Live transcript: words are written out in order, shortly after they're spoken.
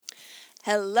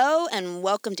Hello and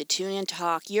welcome to Tune and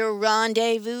Talk, your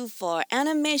rendezvous for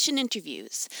animation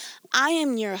interviews. I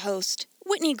am your host,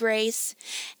 Whitney Grace,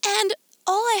 and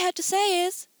all I have to say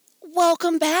is,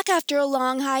 welcome back after a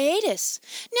long hiatus.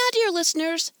 Now, dear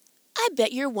listeners, I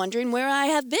bet you're wondering where I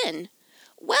have been.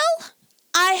 Well,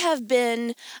 I have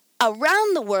been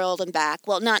around the world and back.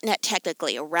 Well, not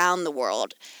technically around the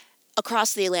world,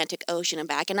 across the Atlantic Ocean and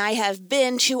back, and I have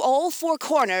been to all four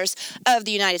corners of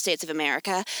the United States of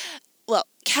America. Well,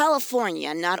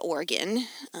 California, not Oregon,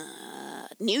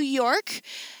 New York,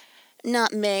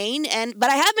 not Maine, but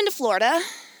I have been to Florida.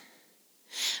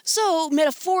 So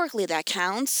metaphorically that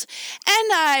counts,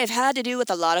 and I've had to do with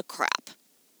a lot of crap.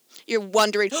 You're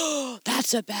wondering, oh,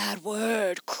 that's a bad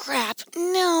word, crap.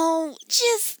 No,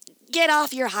 just get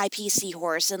off your high PC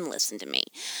horse and listen to me.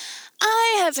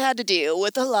 I have had to deal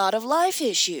with a lot of life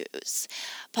issues.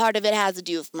 Part of it has to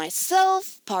do with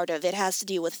myself, part of it has to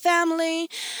do with family,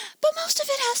 but most of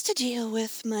it has to do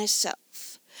with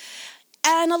myself.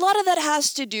 And a lot of that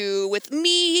has to do with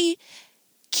me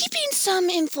keeping some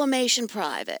information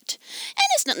private. And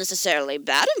it's not necessarily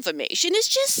bad information, it's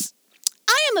just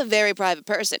I am a very private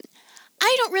person.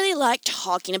 I don't really like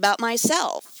talking about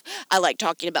myself. I like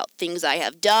talking about things I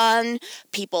have done,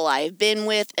 people I've been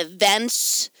with,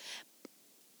 events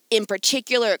in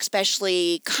particular,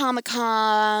 especially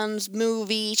Comic-Cons,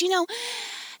 movies,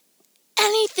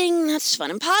 anything that's fun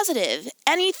and positive.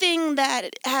 Anything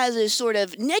that has a sort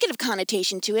of negative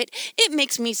connotation to it, it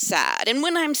makes me sad. And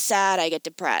when I'm sad, I get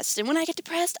depressed. And when I get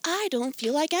depressed, I don't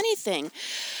feel like anything.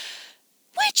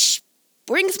 Which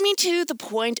brings me to the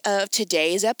point of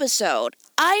today's episode.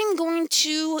 I'm going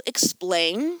to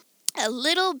explain a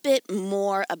little bit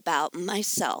more about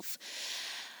myself.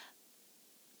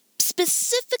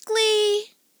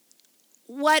 Specifically,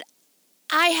 what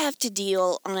I have to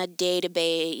deal on a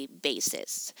day-to-day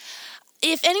basis.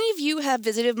 If any of you have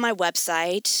visited my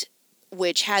website,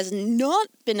 which has not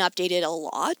been updated a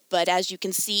lot, but as you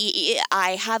can see,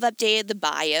 I have updated the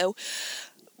bio,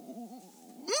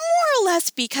 more or less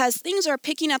because things are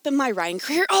picking up in my writing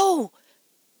career. Oh,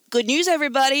 good news,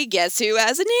 everybody. Guess who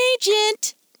has an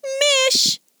agent?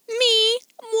 Mish. Me,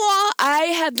 moi.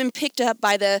 I have been picked up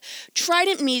by the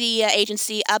Trident Media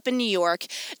Agency up in New York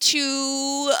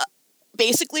to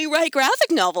basically write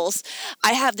graphic novels.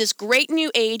 I have this great new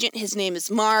agent. His name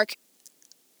is Mark.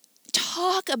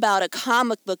 Talk about a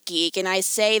comic book geek, and I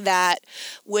say that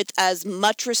with as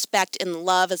much respect and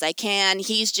love as I can.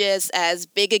 He's just as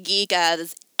big a geek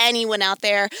as anyone out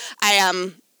there.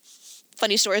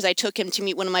 Funny story is I took him to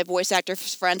meet one of my voice actor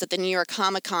friends at the New York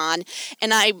Comic Con,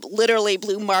 and I literally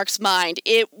blew Mark's mind.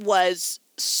 It was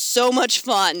so much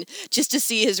fun just to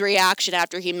see his reaction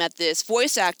after he met this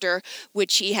voice actor,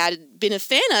 which he had been a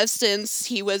fan of since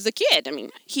he was a kid. I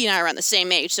mean, he and I are around the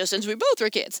same age, so since we both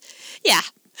were kids. Yeah,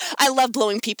 I love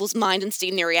blowing people's mind and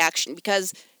seeing their reaction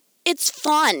because it's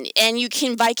fun and you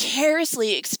can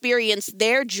vicariously experience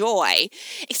their joy,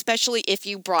 especially if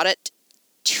you brought it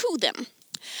to them.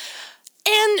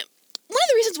 And one of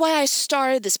the reasons why I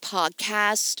started this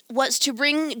podcast was to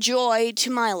bring joy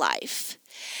to my life.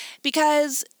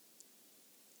 Because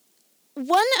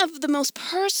one of the most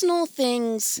personal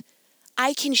things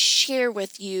I can share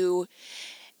with you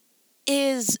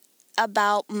is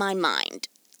about my mind.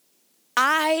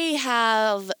 I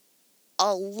have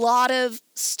a lot of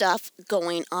stuff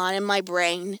going on in my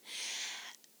brain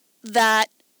that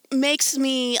makes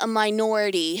me a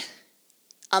minority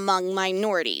among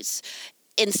minorities.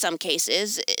 In some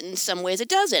cases, in some ways it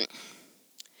doesn't.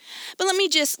 But let me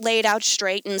just lay it out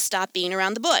straight and stop being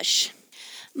around the bush.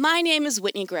 My name is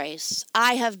Whitney Grace.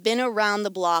 I have been around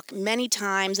the block many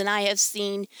times and I have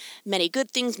seen many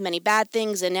good things, many bad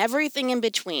things, and everything in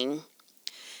between.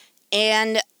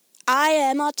 And I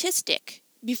am autistic.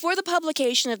 Before the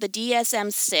publication of the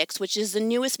DSM-6, which is the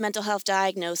newest mental health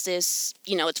diagnosis,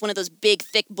 it's one of those big,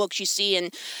 thick books you see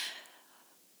in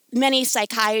many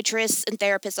psychiatrists and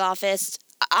therapists' office,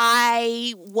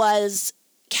 I was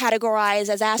categorized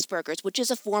as Asperger's, which is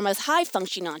a form of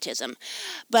high-functioning autism.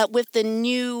 But with the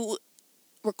new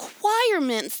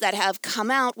requirements that have come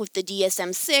out with the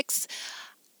DSM-6,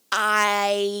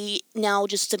 I now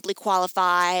just simply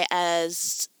qualify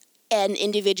as an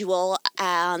individual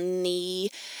on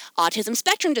the autism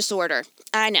spectrum disorder.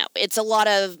 I know, it's a lot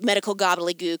of medical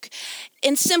gobbledygook.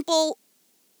 In simple,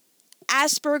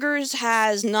 Asperger's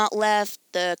has not left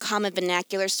the common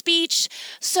vernacular speech,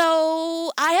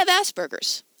 so I have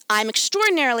Asperger's. I'm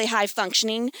extraordinarily high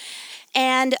functioning,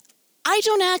 and I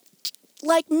don't act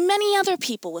like many other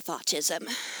people with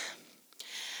autism.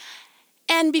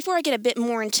 And before I get a bit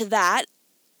more into that,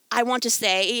 I want to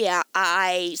say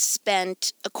I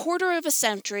spent a quarter of a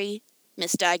century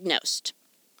misdiagnosed.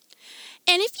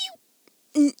 And if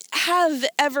you have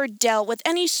ever dealt with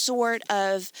any sort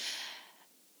of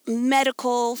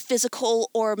medical, physical,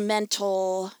 or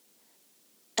mental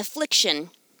affliction,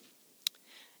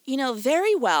 you know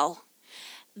very well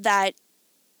that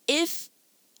if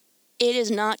it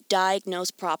is not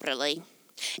diagnosed properly,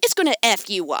 it's going to F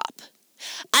you up.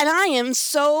 And I am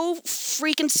so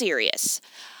freaking serious.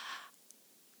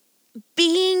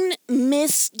 Being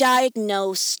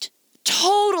misdiagnosed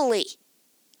totally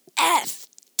effed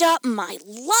up my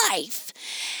life.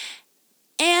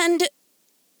 And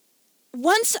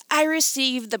once I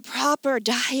received the proper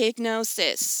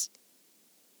diagnosis,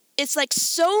 it's like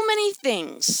so many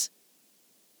things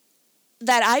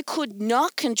that I could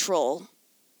not control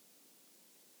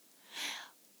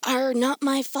are not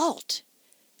my fault,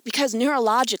 because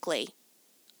neurologically,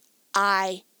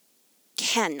 I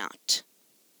cannot.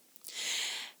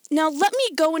 Now, let me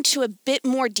go into a bit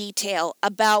more detail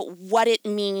about what it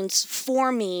means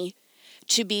for me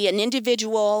to be an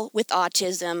individual with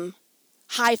autism,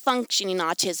 high-functioning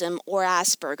autism, or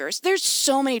Asperger's. There's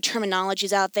so many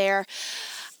terminologies out there.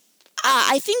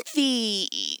 I think the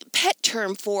pet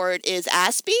term for it is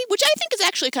Aspie, which I think is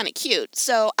actually kind of cute.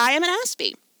 So I am an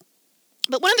Aspie.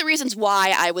 But one of the reasons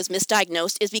why I was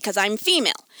misdiagnosed is because I'm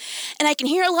female. And I can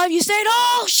hear a lot of you saying,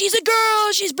 oh, she's a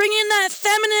girl, she's bringing in that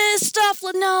feminist stuff.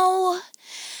 Well, no,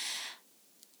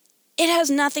 it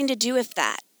has nothing to do with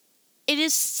that. It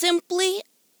is simply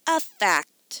a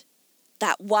fact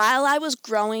that while I was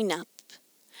growing up,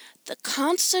 the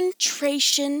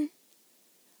concentration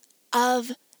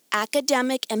of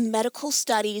academic and medical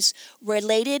studies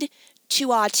related to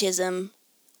autism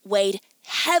weighed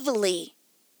heavily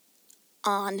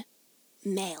on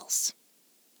males.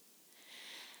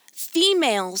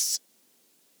 Females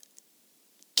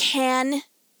can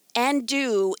and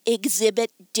do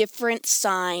exhibit different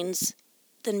signs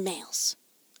than males.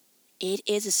 It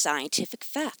is a scientific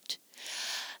fact.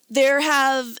 There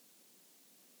have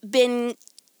been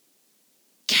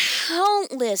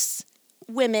countless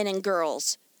women and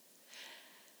girls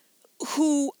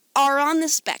who are on the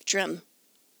spectrum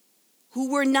who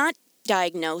were not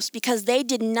diagnosed because they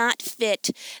did not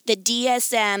fit the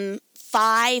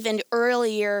DSM-5 and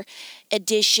earlier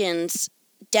editions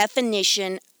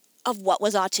definition of what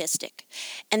was autistic.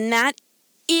 And that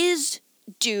is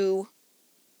due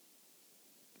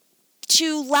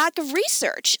to lack of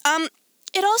research.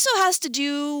 It also has to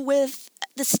do with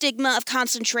the stigma of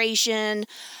concentration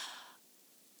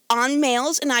on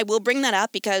males, and I will bring that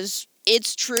up because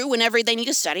it's true. Whenever they need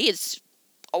a study, it's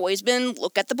always been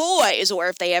look at the boys, or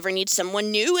if they ever need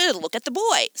someone new, it'll look at the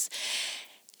boys.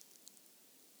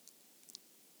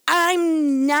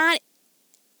 I'm not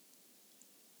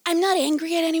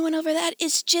angry at anyone over that.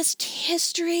 It's just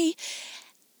history.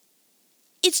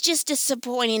 It's just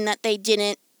disappointing that they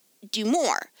didn't do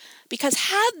more, because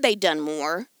had they done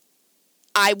more,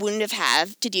 I wouldn't have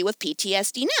had to deal with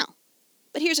PTSD now.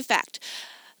 But here's a fact.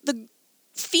 The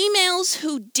females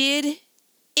who did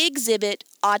exhibit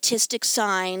autistic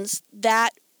signs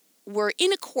that were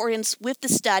in accordance with the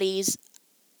studies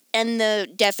and the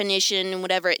definition,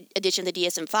 whatever edition of the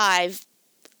DSM-5,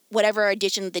 whatever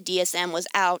edition of the DSM was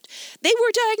out, they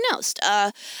were diagnosed.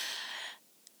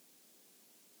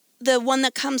 The one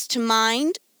that comes to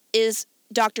mind is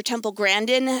Dr. Temple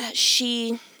Grandin.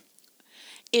 She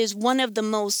is one of the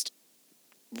most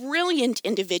brilliant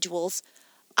individuals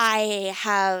I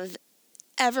have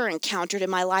ever encountered in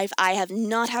my life. I have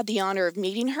not had the honor of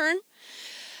meeting her,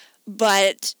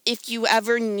 but if you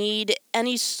ever need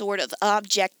any sort of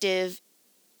objective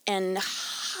and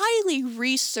highly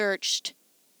researched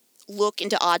look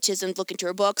into autism, look into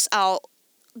her books, I'll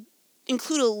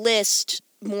include a list,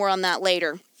 more on that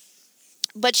later.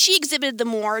 But she exhibited the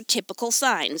more typical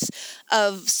signs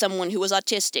of someone who was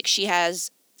autistic. She has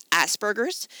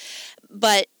Asperger's,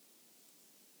 but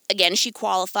again, she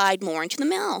qualified more into the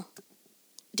male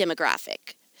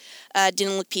demographic.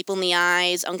 Didn't look people in the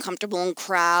eyes, uncomfortable in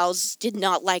crowds, did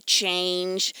not like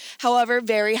change. However,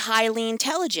 very highly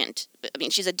intelligent. I mean,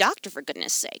 she's a doctor, for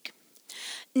goodness sake.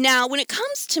 Now, when it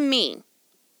comes to me,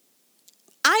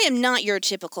 I am not your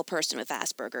typical person with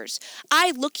Asperger's.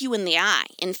 I look you in the eye.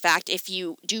 In fact, if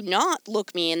you do not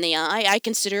look me in the eye, I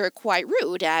consider it quite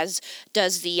rude, as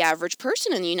does the average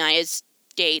person in the United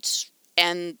States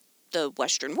and the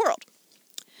Western world.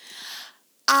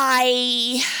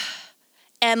 I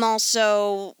am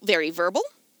also very verbal.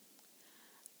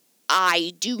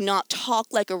 I do not talk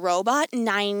like a robot a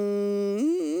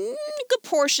good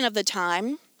portion of the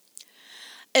time.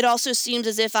 It also seems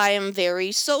as if I am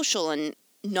very social and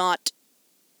not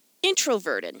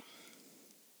introverted.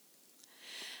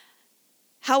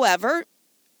 However,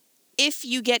 if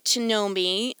you get to know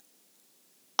me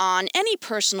on any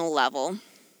personal level,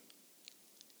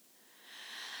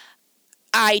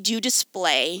 I do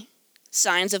display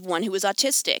signs of one who is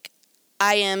autistic.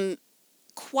 I am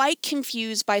quite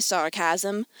confused by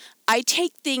sarcasm. I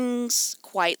take things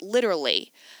quite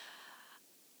literally.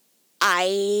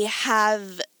 I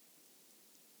have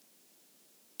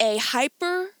a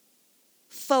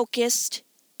hyper-focused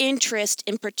interest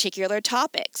in particular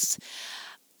topics.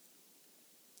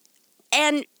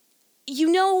 And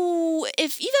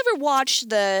if you've ever watched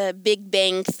The Big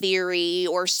Bang Theory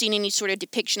or seen any sort of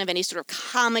depiction of any sort of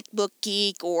comic book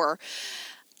geek or,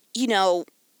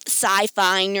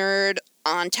 sci-fi nerd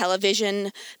on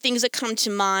television, things that come to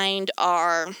mind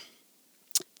are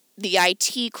the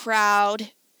IT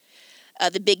crowd,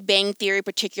 The Big Bang Theory,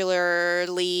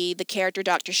 particularly the character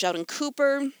Dr. Sheldon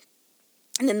Cooper,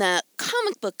 and then the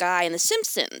comic book guy in The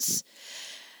Simpsons.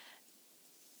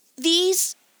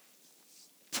 These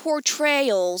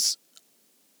portrayals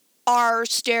are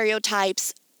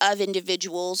stereotypes of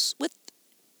individuals with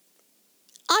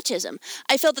autism.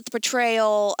 I felt that the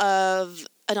portrayal of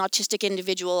an autistic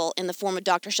individual in the form of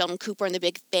Dr. Sheldon Cooper in The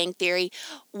Big Bang Theory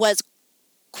was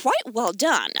quite well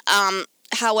done.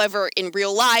 However, in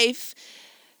real life,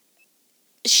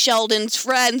 Sheldon's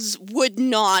friends would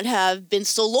not have been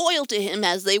so loyal to him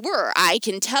as they were. I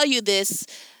can tell you this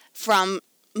from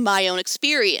my own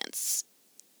experience.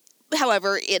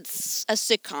 However, it's a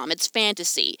sitcom. It's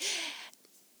fantasy.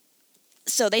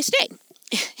 So they stay.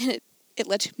 It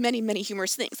led to many, many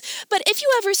humorous things. But if you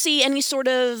ever see any sort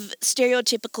of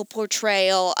stereotypical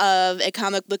portrayal of a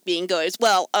comic book being goes,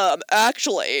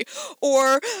 actually,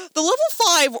 or the level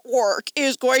 5 orc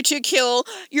is going to kill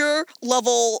your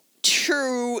level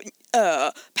 2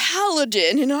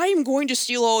 paladin, and I am going to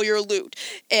steal all your loot.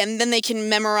 And then they can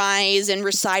memorize and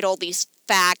recite all these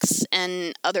facts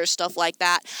and other stuff like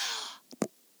that.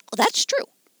 Well, that's true.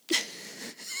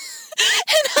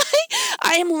 And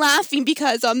I am laughing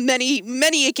because on many,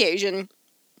 many occasions,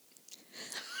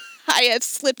 I have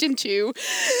slipped into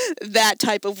that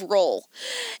type of role.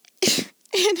 And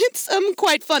it's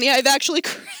quite funny.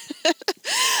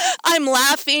 I'm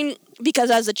laughing because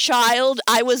as a child,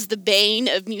 I was the bane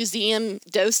of museum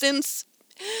docents,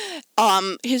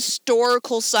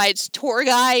 historical sites tour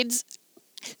guides.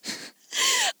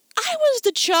 I was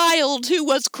the child who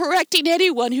was correcting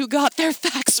anyone who got their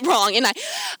facts wrong. And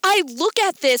I look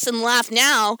at this and laugh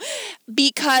now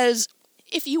because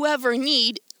if you ever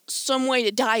need some way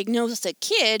to diagnose a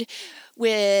kid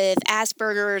with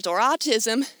Asperger's or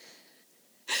autism,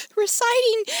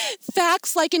 reciting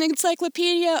facts like an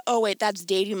encyclopedia, that's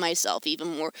dating myself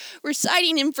even more,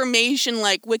 reciting information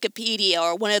like Wikipedia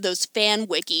or one of those fan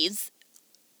wikis,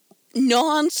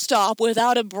 non-stop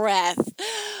without a breath.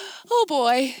 Oh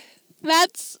boy,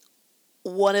 that's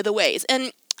one of the ways.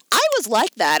 And I was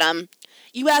like that.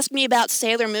 You asked me about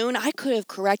Sailor Moon, I could have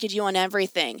corrected you on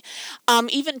everything.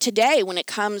 Even today, when it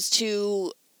comes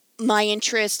to my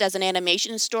interest as an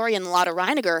animation historian, Lotte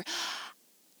Reiniger,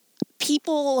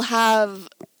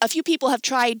 a few people have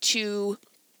tried to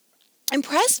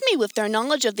impress me with their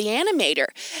knowledge of the animator.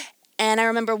 And I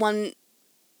remember one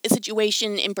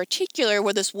situation in particular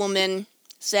where this woman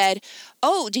said,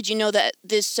 did you know that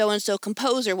this so-and-so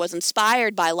composer was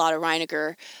inspired by Lotte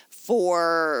Reiniger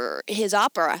for his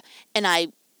opera? And I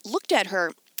looked at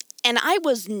her, and I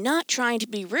was not trying to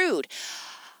be rude.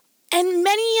 And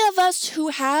many of us who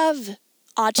have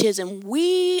autism,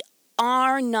 we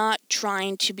are not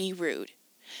trying to be rude.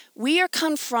 We are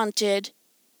confronted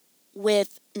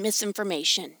with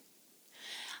misinformation.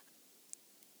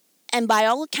 And by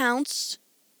all accounts,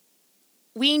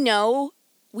 we know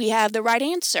we have the right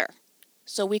answer,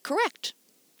 so we correct.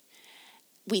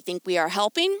 We think we are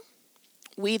helping.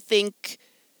 We think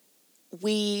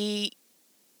we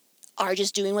are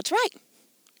just doing what's right.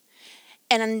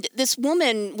 And this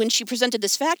woman, when she presented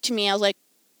this fact to me, I was like,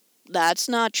 that's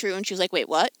not true. And she was like, wait,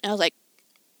 what? And I was like,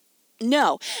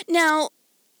 no. Now,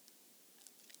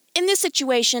 in this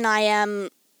situation, I am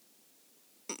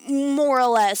more or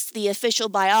less the official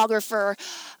biographer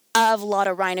of Lotte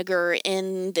Reiniger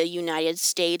in the United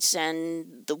States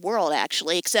and the world,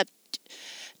 actually, except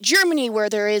Germany, where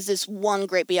there is this one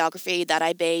great biography that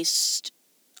I based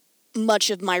much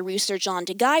of my research on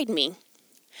to guide me.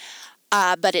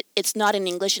 But it's not in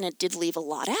English, and it did leave a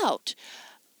lot out.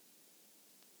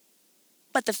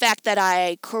 But the fact that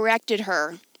I corrected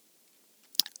her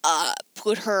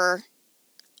put her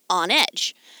on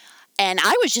edge. And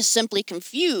I was just simply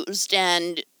confused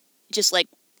and just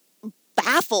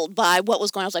baffled by what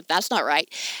was going on. I was like, that's not right.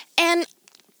 And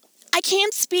I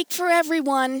can't speak for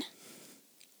everyone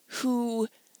who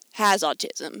has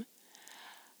autism.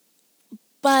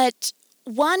 But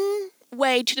one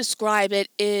way to describe it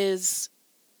is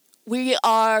we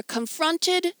are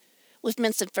confronted with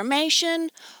misinformation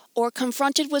or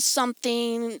confronted with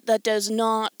something that does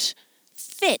not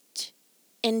fit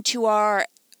into our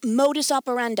modus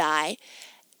operandi,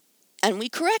 and we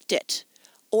correct it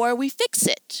or we fix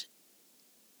it.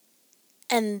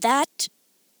 And that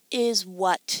is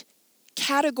what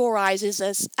categorizes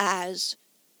us as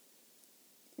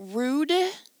rude,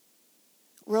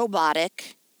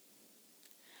 robotic,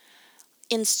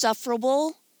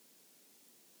 insufferable,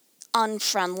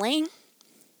 unfriendly,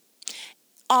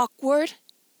 awkward,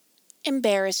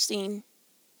 embarrassing,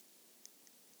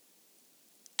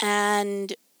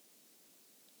 and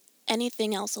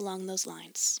anything else along those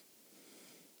lines.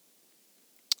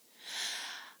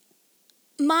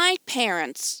 My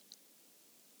parents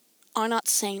are not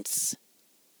saints,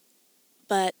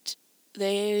 but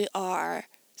they are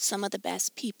some of the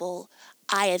best people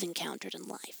I have encountered in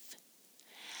life.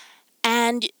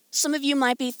 And some of you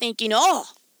might be thinking, oh,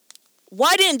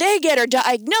 why didn't they get her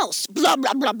diagnosed? Blah,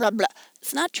 blah, blah, blah, blah.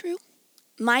 It's not true.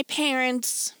 My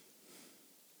parents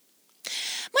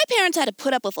had to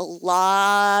put up with a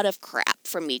lot of crap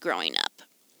from me growing up.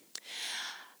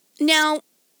 Now,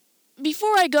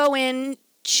 before I go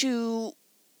into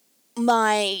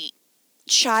my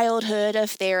childhood of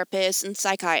therapists and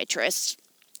psychiatrists,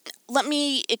 let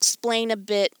me explain a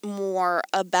bit more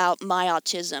about my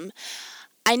autism.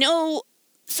 I know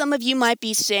some of you might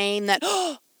be saying that,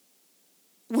 oh,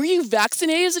 were you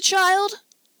vaccinated as a child?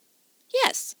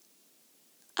 Yes,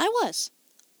 I was.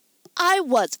 I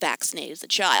was vaccinated as a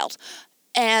child.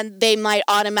 And they might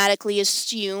automatically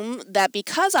assume that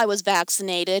because I was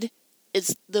vaccinated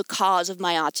is the cause of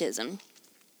my autism.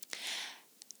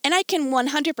 And I can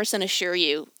 100% assure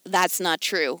you that's not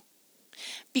true.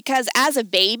 Because as a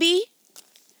baby,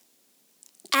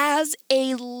 as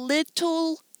a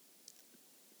little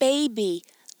baby,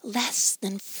 less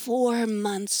than 4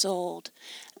 months old,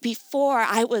 before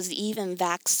I was even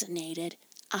vaccinated,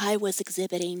 I was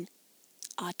exhibiting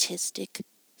autistic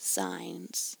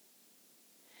signs.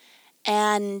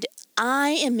 And I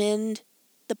am in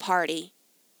the party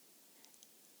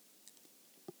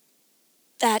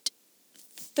that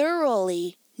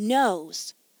thoroughly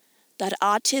knows that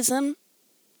autism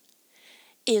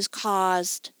is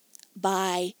caused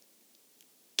by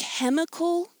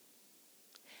chemical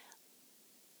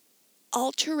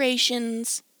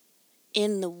alterations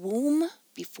in the womb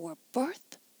before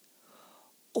birth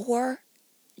or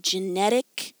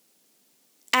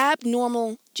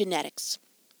abnormal genetics.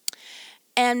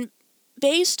 And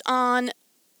based on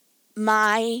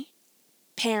my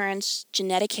parents'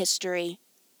 genetic history,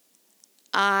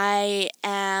 I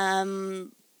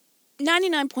am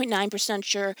 99.9%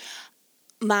 sure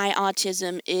my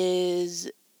autism is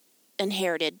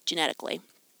inherited genetically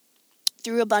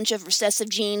through a bunch of recessive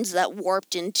genes that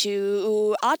warped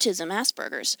into autism,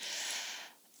 Asperger's.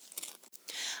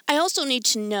 I also need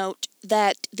to note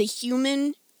that the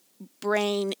human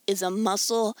brain is a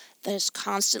muscle that is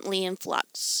constantly in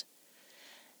flux.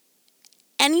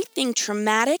 Anything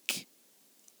traumatic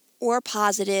or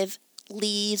positive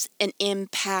leaves an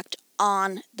impact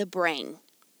on the brain.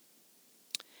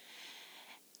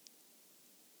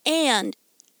 And,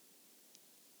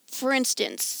 for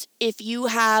instance, if you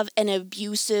have an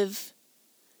abusive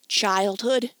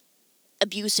childhood,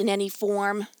 abuse in any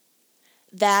form,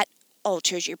 that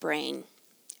alters your brain.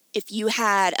 If you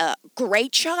had a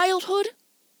great childhood,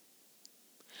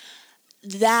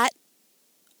 that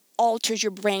alters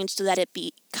your brain so that it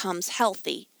becomes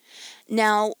healthy.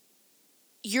 Now,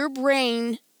 your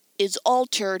brain is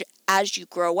altered as you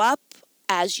grow up,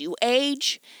 as you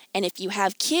age, and if you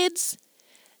have kids,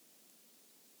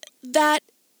 that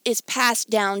is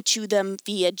passed down to them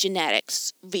via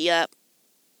genetics, via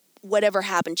whatever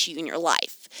happened to you in your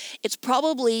life. It's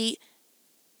probably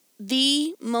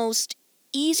the most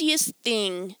easiest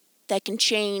thing that can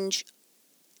change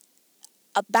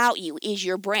about you is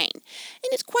your brain.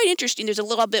 And it's quite interesting. There's a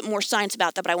little bit more science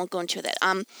about that, but I won't go into that.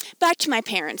 Back to my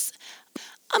parents.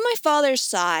 On my father's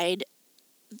side,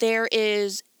 there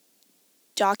is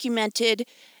documented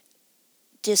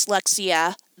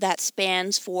dyslexia that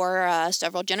spans for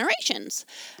several generations.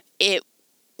 It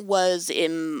was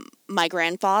in my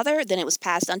grandfather, then it was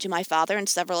passed on to my father and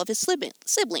several of his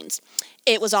siblings.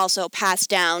 It was also passed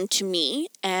down to me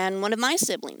and one of my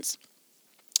siblings.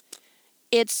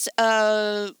 It's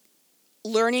a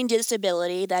learning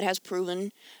disability that has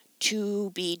proven to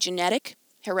be genetic,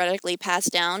 hereditally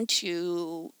passed down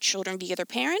to children via their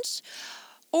parents,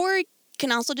 or it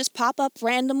can also just pop up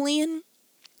randomly and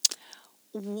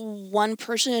one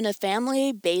person in a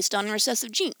family based on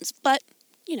recessive genes. But,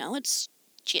 it's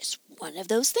just one of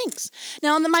those things.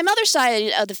 Now, on my mother's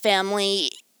side of the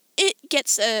family, it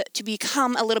gets to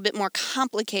become a little bit more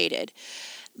complicated.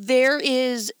 There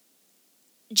is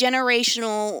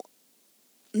generational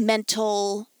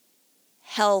mental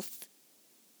health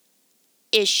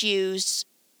issues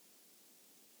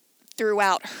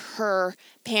throughout her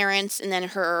parents and then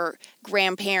her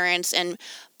grandparents and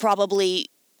probably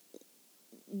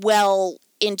well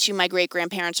into my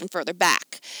great-grandparents and further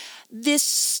back. This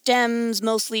stems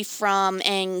mostly from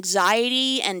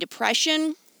anxiety and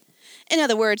depression. In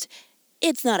other words,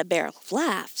 it's not a barrel of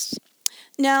laughs.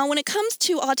 Now, when it comes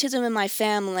to autism in my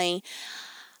family,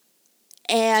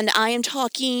 and I am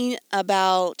talking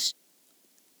about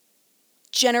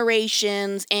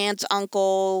generations, aunts,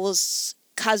 uncles,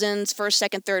 cousins, first,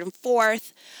 second, third, and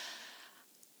fourth,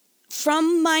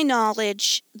 from my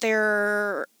knowledge,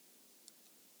 there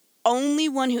only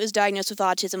one who is diagnosed with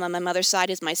autism on my mother's side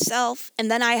is myself,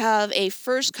 and then I have a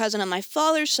first cousin on my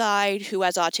father's side who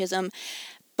has autism,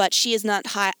 but she is not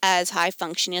as high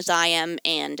functioning as I am,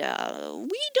 and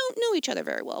we don't know each other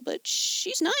very well, but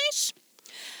she's nice.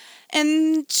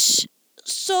 And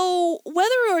so, whether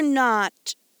or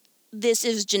not this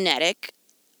is genetic,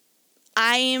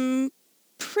 I'm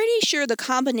pretty sure the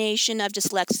combination of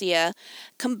dyslexia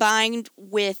combined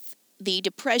with the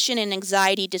depression and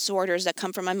anxiety disorders that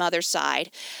come from my mother's side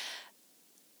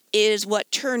is what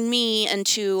turned me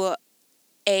into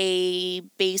a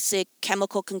basic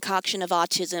chemical concoction of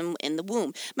autism in the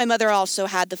womb. My mother also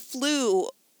had the flu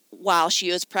while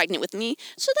she was pregnant with me,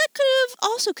 so that could have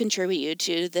also contributed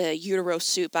to the utero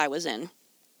soup I was in.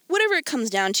 Whatever it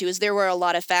comes down to is there were a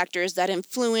lot of factors that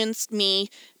influenced me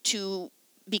to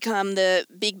become the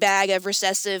big bag of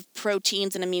recessive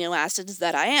proteins and amino acids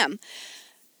that I am.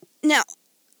 Now,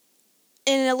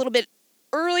 in a little bit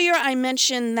earlier, I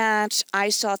mentioned that I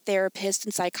saw therapists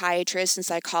and psychiatrists and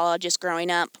psychologists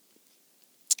growing up,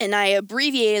 and I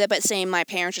abbreviated it by saying my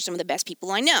parents are some of the best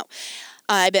people I know.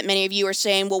 I bet many of you are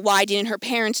saying, well, why didn't her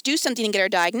parents do something to get her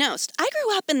diagnosed? I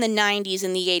grew up in the 90s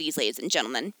and the 80s, ladies and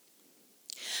gentlemen.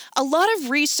 A lot of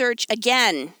research,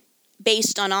 again,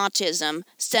 based on autism,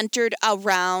 centered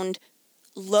around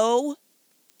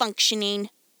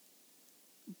low-functioning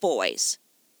boys.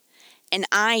 And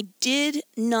I did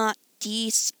not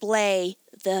display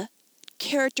the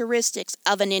characteristics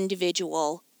of an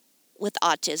individual with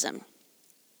autism.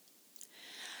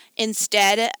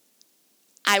 Instead,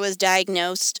 I was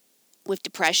diagnosed with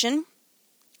depression,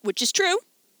 which is true.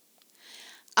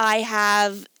 I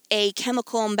have a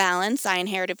chemical imbalance I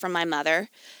inherited from my mother.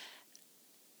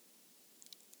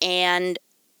 And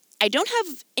I don't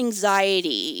have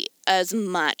anxiety as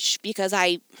much because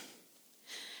I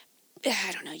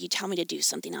don't know, you tell me to do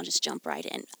something, I'll just jump right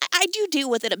in. I do deal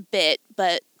with it a bit,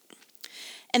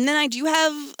 and then I do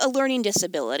have a learning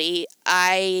disability.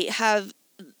 I have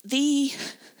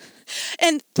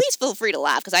and please feel free to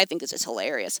laugh because I think this is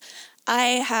hilarious. I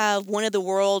have one of the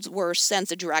world's worst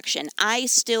sense of direction. I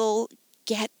still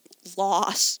get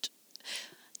lost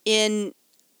in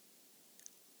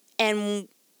and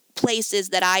places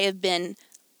that I have been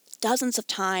dozens of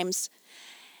times,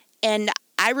 and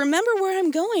I remember where I'm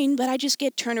going, but I just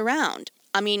get turned around.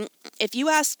 I mean, if you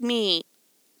ask me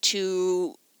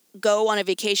to go on a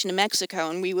vacation to Mexico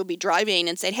and we would be driving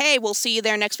and said, hey, we'll see you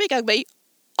there next week, I'd be,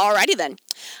 alrighty then.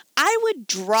 I would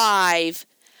drive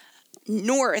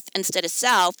north instead of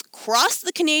south, cross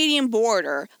the Canadian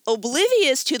border,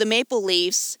 oblivious to the maple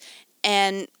leaves,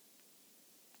 and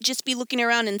just be looking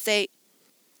around and say,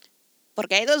 ¿por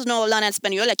qué ellos no hablan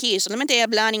español aquí? Solamente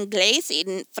hablan inglés y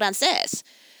francés.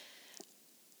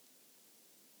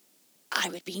 I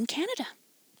would be in Canada.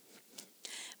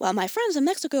 While my friends in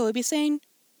Mexico would be saying,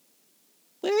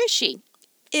 where is she?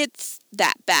 It's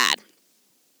that bad.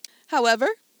 However,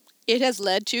 it has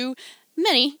led to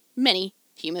many, many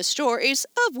human stories,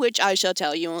 of which I shall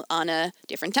tell you on a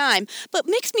different time, but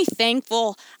makes me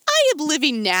thankful I am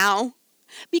living now,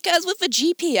 because with a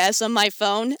GPS on my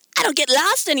phone, I don't get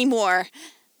lost anymore.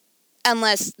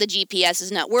 Unless the GPS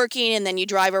is not working, and then you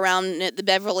drive around the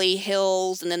Beverly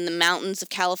Hills and then the mountains of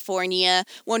California,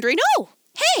 wondering, oh,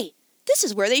 hey, this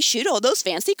is where they shoot all those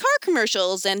fancy car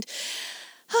commercials, and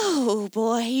oh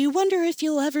boy, you wonder if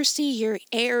you'll ever see your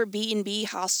Airbnb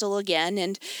hostel again,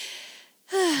 and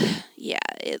yeah,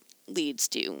 it leads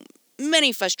to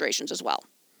many frustrations as well.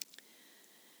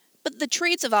 But the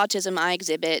traits of autism I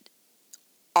exhibit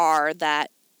are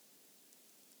that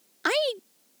I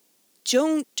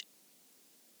don't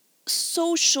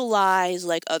socialize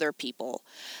like other people.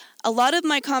 A lot of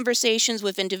my conversations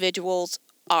with individuals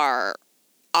are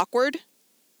awkward.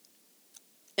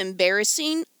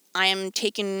 embarrassing, I am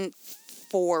taken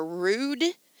for rude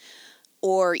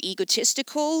or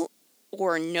egotistical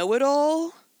or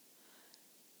know-it-all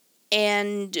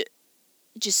and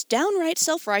just downright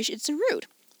self-righteous and rude.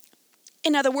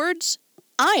 In other words,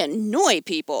 I annoy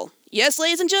people. Yes,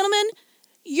 ladies and gentlemen,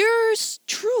 yours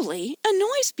truly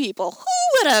annoys people.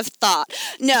 Who would have thought?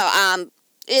 No,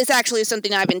 it's actually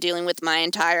something I've been dealing with my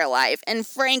entire life. And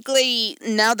frankly,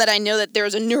 now that I know that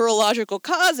there's a neurological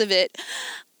cause of it,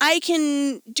 I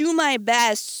can do my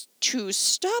best to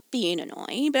stop being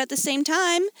annoying, but at the same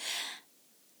time,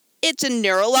 it's a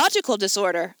neurological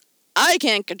disorder. I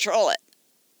can't control it.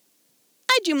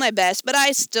 I do my best, but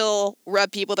I still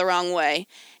rub people the wrong way.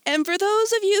 And for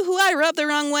those of you who I rub the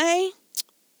wrong way,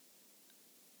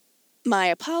 my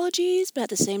apologies, but at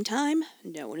the same time,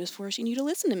 no one is forcing you to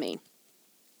listen to me.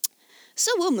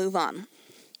 So we'll move on.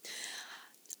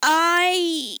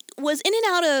 I was in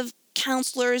and out of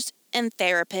counselors and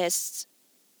therapists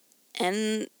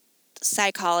and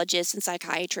psychologists and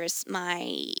psychiatrists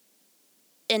my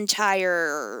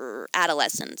entire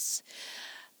adolescence.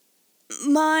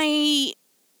 My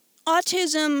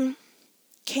autism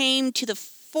came to the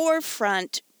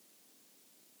forefront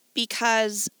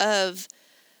because of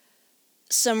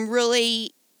some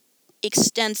really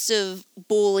extensive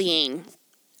bullying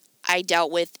I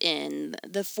dealt with in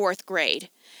the 4th grade.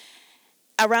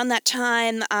 Around that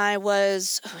time, I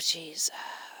was,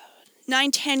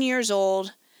 9, 10 years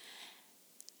old,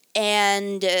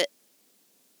 and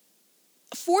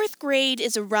 4th grade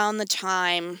is around the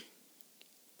time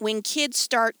when kids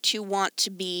start to want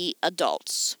to be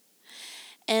adults.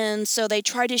 And so they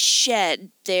try to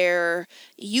shed their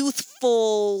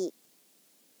youthful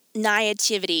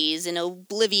naiveties and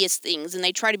oblivious things, and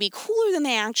they try to be cooler than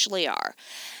they actually are.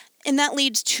 And that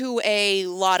leads to a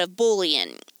lot of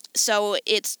bullying. So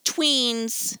it's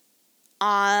tweens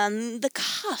on the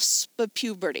cusp of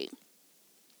puberty.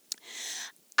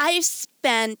 I've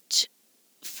spent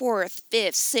 4th,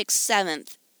 5th, 6th,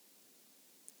 7th.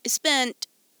 I spent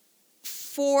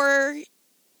 4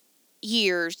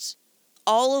 years,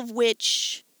 all of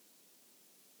which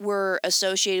were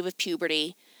associated with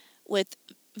puberty, with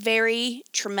very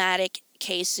traumatic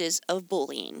cases of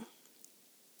bullying.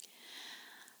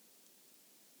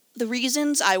 The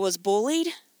reasons I was bullied,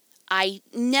 I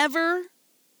never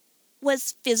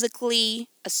was physically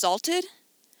assaulted.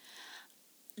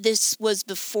 This was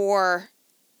before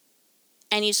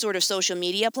any sort of social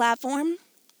media platform.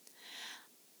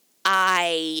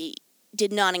 I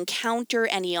did not encounter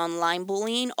any online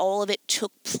bullying. All of it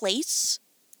took place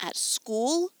at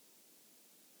school,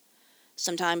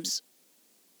 sometimes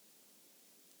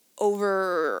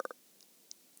over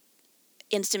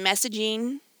instant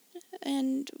messaging,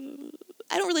 and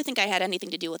I don't really think I had anything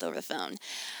to do with over the phone.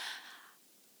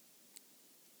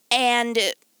 And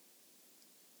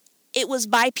it was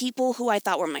by people who I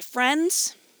thought were my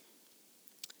friends,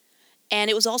 and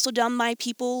it was also done by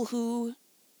people who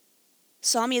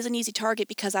saw me as an easy target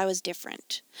because I was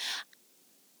different.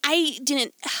 I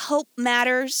didn't help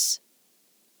matters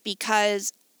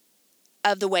because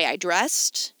of the way I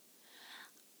dressed.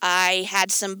 I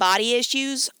had some body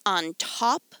issues on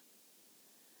top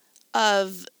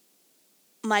of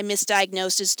my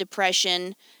misdiagnosis,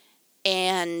 depression,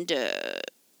 and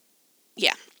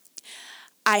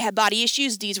I had body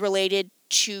issues. These related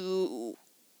to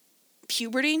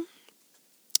puberty.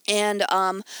 And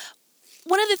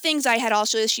one of the things I had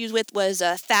also issues with was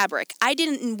fabric. I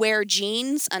didn't wear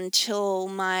jeans until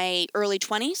my early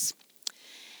 20s.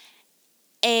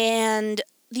 And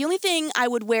the only thing I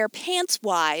would wear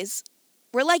pants-wise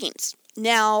were leggings.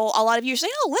 Now, a lot of you are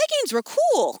saying, oh, leggings were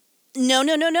cool. No.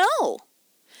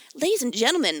 Ladies and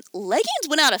gentlemen, leggings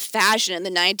went out of fashion in the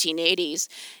 1980s.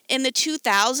 In the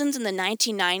 2000s and the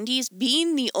 1990s,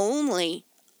 being the only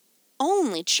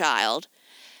child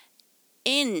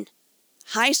in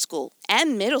high school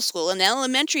and middle school and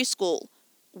elementary school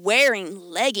wearing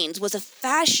leggings was a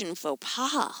fashion faux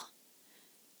pas.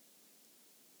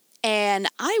 And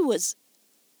I was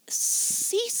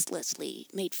ceaselessly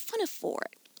made fun of for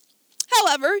it.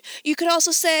 However, you could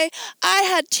also say I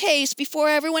had taste before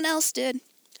everyone else did.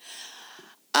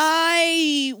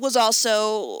 I was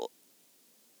also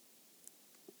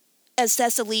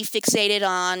excessively fixated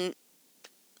on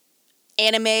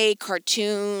anime,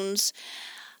 cartoons,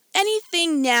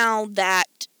 anything now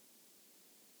that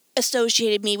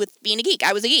associated me with being a geek.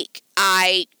 I was a geek.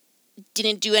 I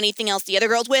didn't do anything else the other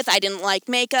girls with. I didn't like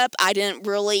makeup. I didn't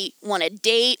really want to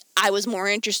date. I was more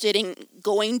interested in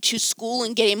going to school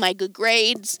and getting my good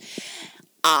grades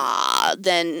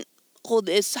than all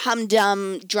this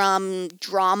humdum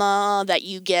drama that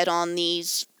you get on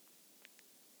these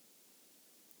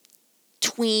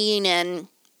tween and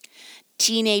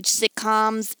teenage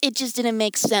sitcoms. It just didn't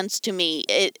make sense to me.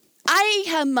 I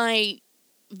have my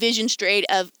vision straight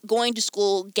of going to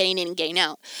school, getting in and getting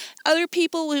out. Other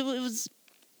people, it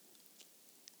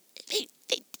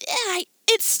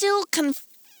still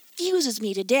confuses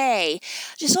me today.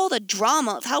 Just all the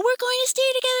drama of how we're going to stay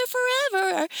together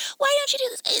forever. Or, why don't you do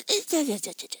this?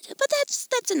 But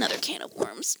that's another can of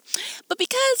worms. But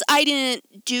because I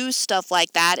didn't do stuff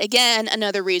like that, again,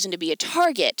 another reason to be a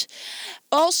target.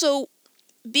 Also,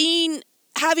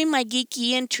 having my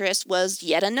geeky interest was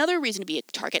yet another reason to be a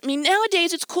target. I mean,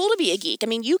 nowadays it's cool to be a geek. I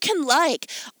mean, you can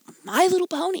like My Little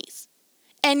Ponies.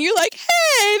 And you're like,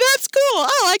 hey, that's cool.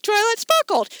 I like Twilight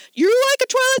Sparkle. You like a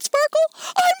Twilight Sparkle?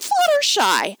 I'm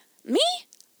Fluttershy. Me?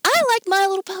 I like My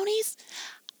Little Ponies.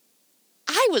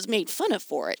 I was made fun of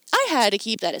for it. I had to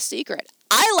keep that a secret.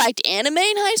 I liked anime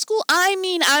in high school. I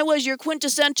mean, I was your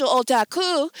quintessential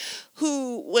otaku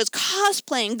who was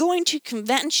cosplaying, going to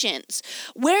conventions,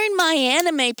 wearing my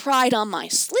anime pride on my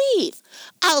sleeve.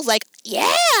 I was like,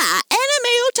 yeah,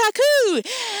 anime otaku.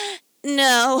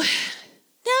 No.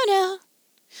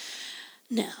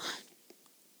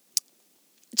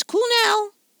 It's cool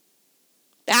now.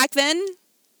 Back then,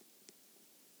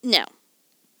 no.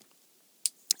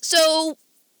 So,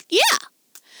 yeah.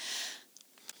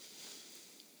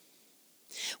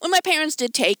 When my parents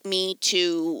did take me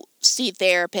to see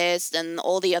therapists and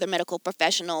all the other medical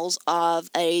professionals of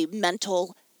a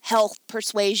mental health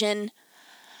persuasion,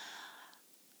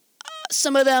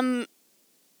 some of them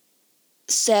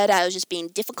said I was just being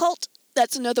difficult.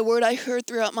 That's another word I heard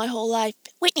throughout my whole life.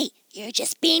 Whitney, you're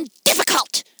just being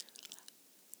difficult.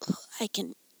 I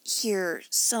can hear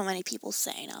so many people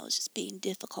saying I was just being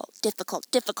difficult. I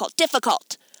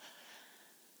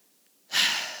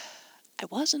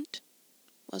wasn't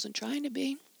trying to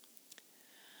be.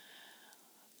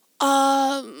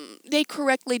 They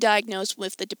correctly diagnosed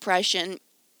with the depression.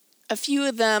 A few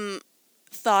of them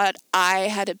thought I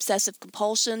had obsessive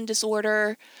compulsion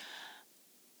disorder.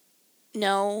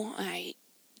 No, I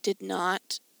did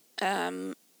not.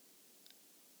 A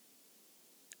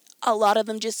lot of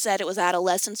them just said it was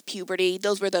adolescence, puberty.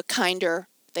 Those were the kinder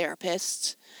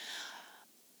therapists.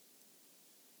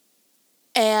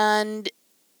 And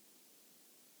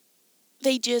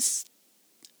they just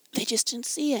didn't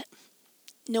see it.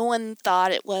 No one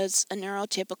thought it was a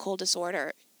neurotypical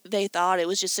disorder. They thought it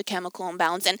was just a chemical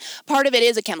imbalance. And part of it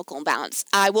is a chemical imbalance.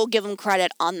 I will give them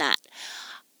credit on that.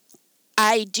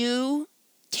 I do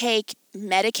take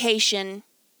medication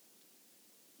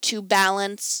to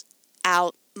balance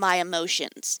out my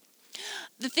emotions.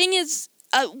 The thing is,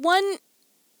 one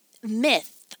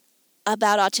myth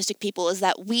about autistic people is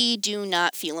that we do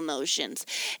not feel emotions.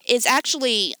 It's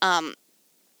actually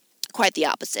quite the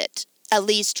opposite, at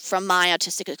least from my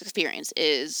autistic experience,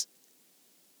 is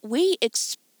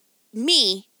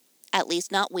me, at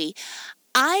least not we,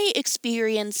 I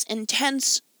experience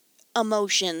intense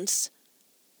emotions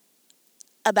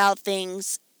about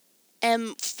things,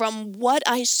 and from what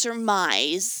I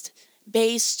surmised,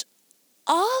 based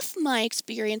off my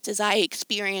experiences, I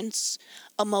experience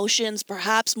emotions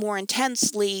perhaps more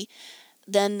intensely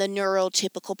than the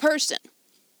neurotypical person.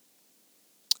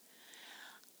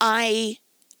 I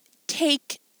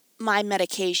take my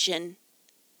medication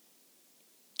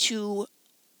to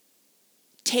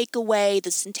take away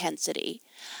this intensity.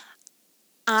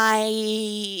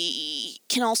 I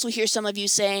can also hear some of you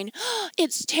saying, oh,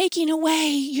 it's taking away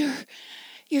your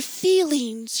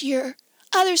feelings, your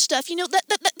other stuff. You know, the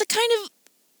kind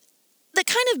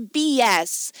of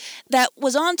BS that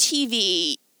was on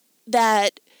TV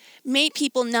that made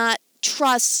people not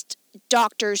trust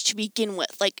doctors to begin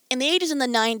with. Like in the 80s and the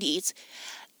 90s,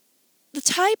 the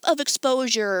type of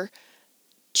exposure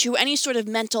to any sort of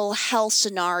mental health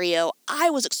scenario I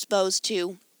was exposed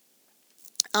to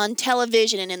on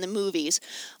television and in the movies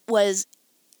was,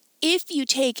 if you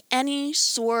take any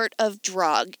sort of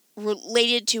drug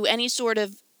related to any sort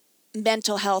of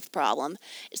mental health problem,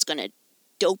 it's going to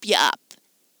dope you up.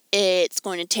 It's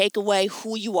going to take away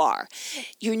who you are.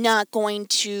 You're not going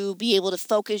to be able to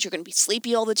focus. You're going to be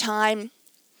sleepy all the time.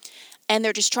 And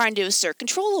they're just trying to assert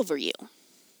control over you.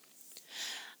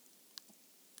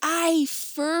 I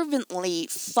fervently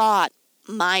fought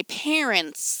my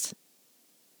parents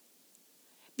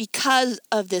because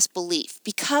of this belief,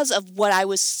 because of what I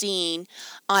was seeing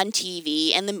on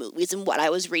TV and the movies and what I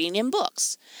was reading in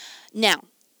books. Now,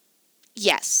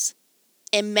 yes,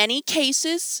 in many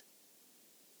cases,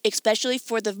 especially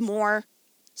for the more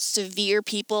severe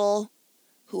people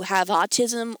who have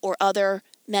autism or other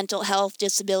mental health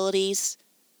disabilities,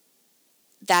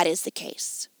 that is the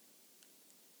case.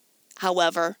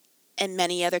 However, In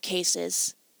many other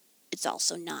cases, it's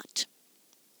also not.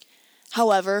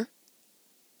 However,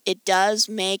 it does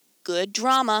make good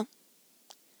drama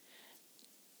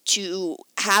to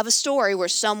have a story where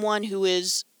someone who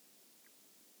is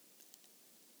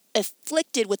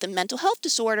afflicted with a mental health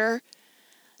disorder,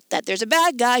 that there's a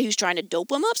bad guy who's trying to dope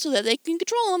them up so that they can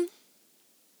control them.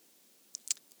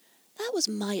 That was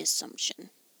my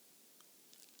assumption.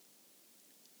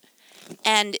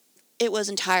 And it was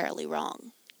entirely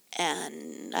wrong.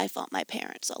 And I fought my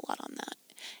parents a lot on that.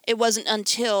 It wasn't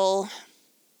until,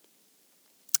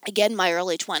 again, my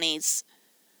early 20s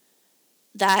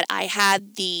that I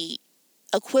had the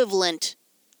equivalent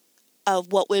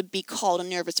of what would be called a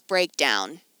nervous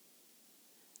breakdown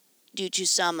due to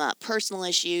some personal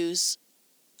issues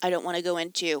I don't want to go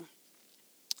into,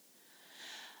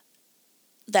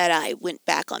 that I went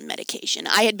back on medication.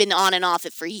 I had been on and off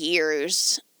it for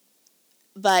years,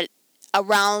 but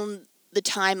around the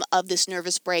time of this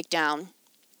nervous breakdown,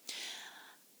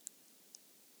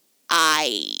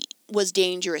 I was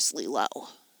dangerously low.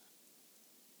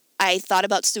 I thought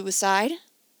about suicide.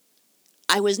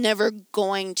 I was never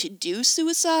going to do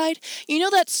suicide. You know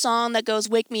that song that goes,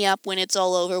 "Wake me up when it's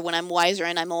all over, when I'm wiser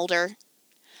and I'm older"?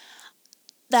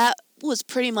 That was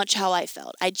pretty much how I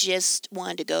felt. I just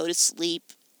wanted to go to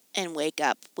sleep and wake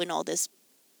up when all this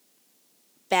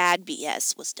bad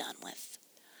BS was done with.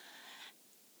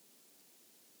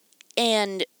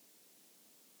 And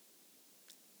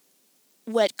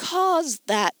what caused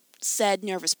that said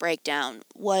nervous breakdown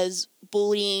was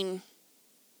bullying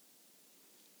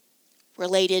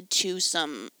related to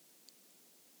some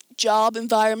job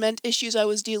environment issues I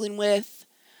was dealing with,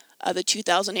 the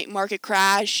 2008 market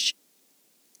crash,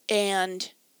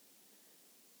 and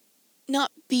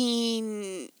not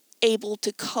being able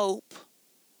to cope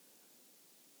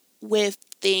with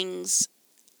things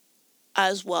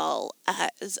as well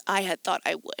as I had thought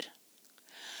I would.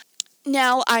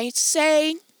 Now, I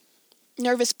say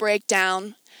nervous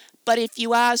breakdown, but if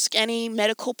you ask any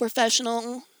medical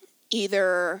professional,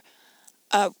 either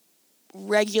a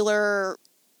regular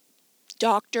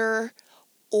doctor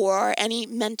or any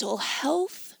mental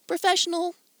health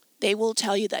professional, they will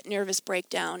tell you that nervous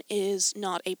breakdown is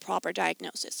not a proper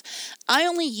diagnosis. I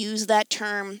only use that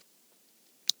term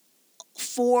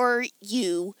for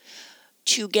you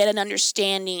to get an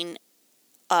understanding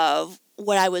of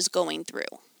what I was going through.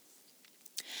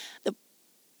 The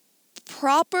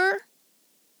proper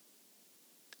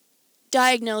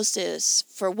diagnosis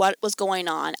for what was going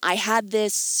on, I had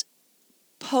this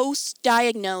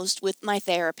post-diagnosed with my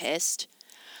therapist.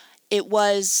 It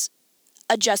was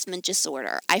adjustment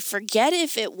disorder. I forget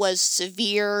if it was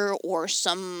severe or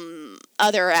some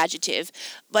other adjective,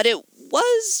 but it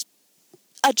was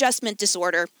adjustment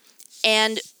disorder.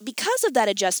 And because of that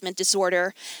adjustment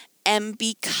disorder, and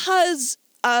because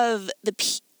of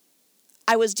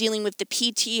I was dealing with the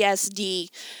PTSD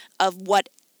of what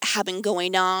had been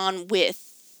going on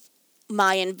with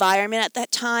my environment at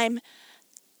that time,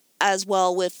 as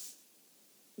well with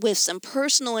some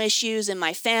personal issues in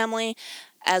my family,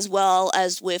 as well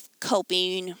as with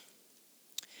coping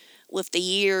with the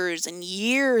years and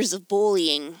years of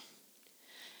bullying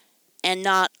and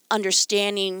not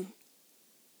understanding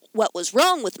what was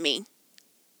wrong with me,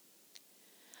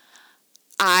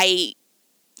 I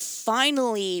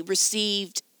finally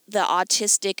received the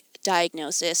autistic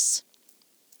diagnosis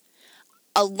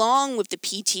along with the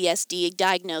PTSD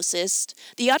diagnosis.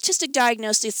 The autistic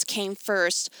diagnosis came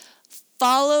first,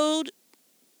 followed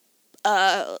 2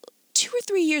 or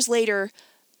 3 years later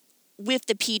with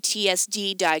the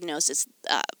PTSD diagnosis.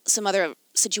 Some other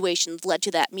situations led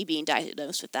to that, me being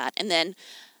diagnosed with that. And then,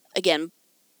 again,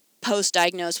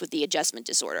 post-diagnosed with the adjustment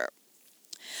disorder.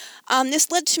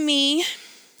 This led to me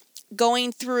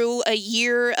going through a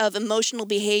year of emotional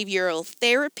behavioral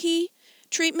therapy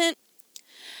treatment.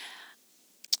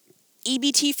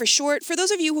 EBT for short. For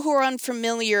those of you who are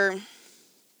unfamiliar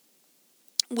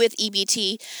with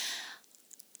EBT,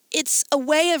 it's a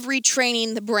way of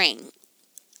retraining the brain.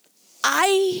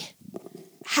 I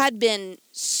had been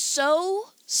so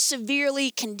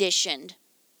severely conditioned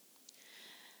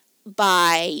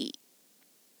by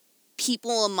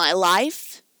people in my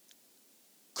life,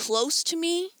 close to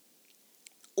me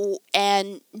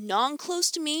and non-close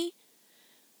to me,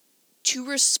 to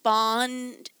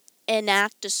respond and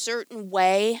act a certain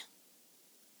way.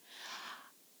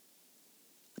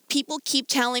 People keep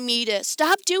telling me to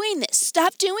stop doing this,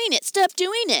 stop doing it, stop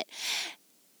doing it.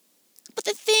 But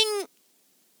the thing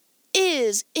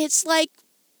is, it's like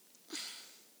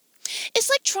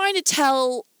trying to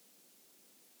tell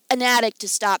an addict to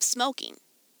stop smoking.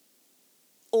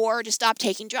 or to stop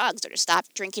taking drugs, or to stop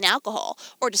drinking alcohol,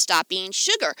 or to stop eating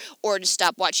sugar, or to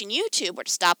stop watching YouTube, or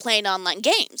to stop playing online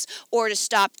games, or to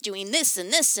stop doing this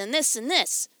and this and this and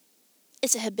this.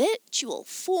 It's a habitual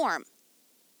form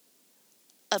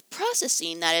of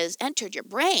processing that has entered your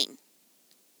brain.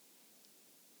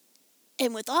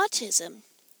 And with autism,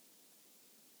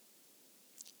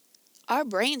 our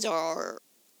brains are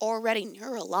already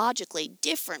neurologically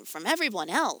different from everyone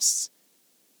else.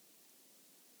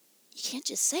 You can't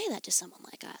just say that to someone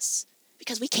like us,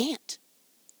 because we can't.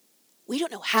 We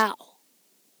don't know how.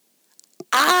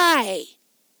 I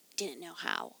didn't know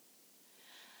how.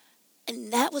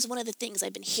 And that was one of the things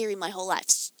I've been hearing my whole life.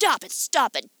 Stop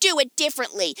it, do it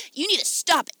differently. You need to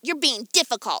stop it, you're being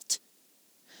difficult.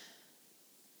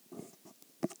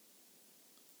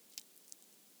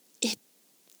 It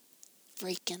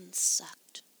freaking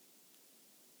sucked.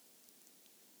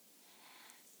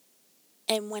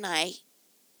 And when I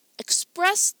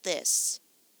expressed this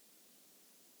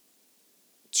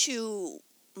to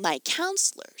my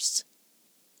counselors,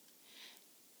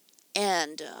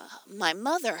 and my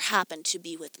mother happened to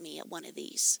be with me at one of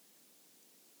these,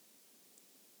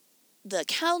 the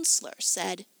counselor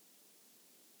said,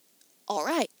 all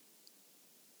right,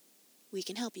 we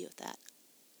can help you with that.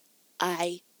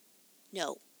 I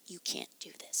know you can't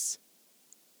do this.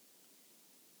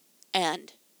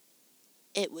 And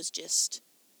it was just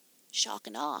shock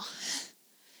and awe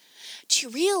to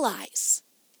realize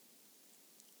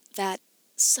that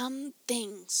some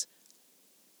things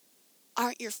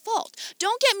aren't your fault.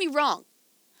 Don't get me wrong.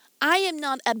 I am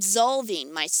not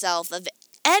absolving myself of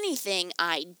anything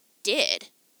I did.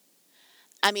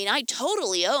 I mean, I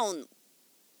totally own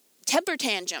temper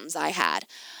tantrums I had,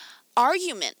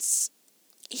 arguments,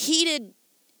 heated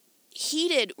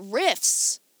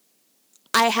riffs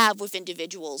I have with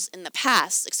individuals in the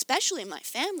past, especially my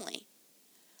family.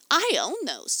 I own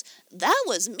those. That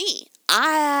was me.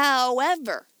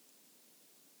 However,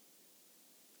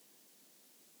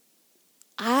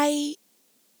 I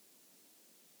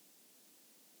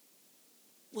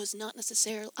wasn't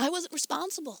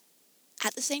responsible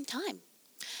at the same time.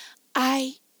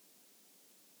 I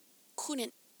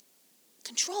couldn't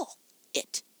control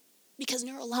it because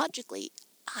neurologically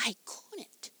I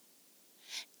couldn't.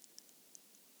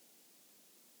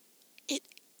 It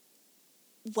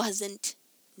wasn't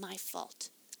my fault.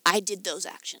 I did those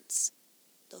actions.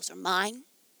 Those are mine.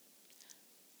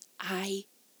 I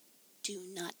do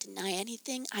not deny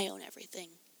anything. I own everything.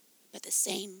 But at the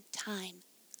same time,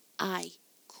 I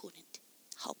couldn't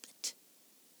help it.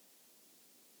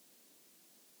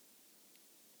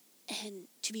 And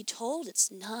to be told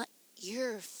it's not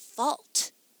your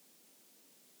fault,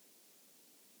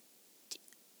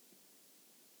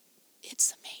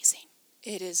 it's amazing.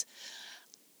 It is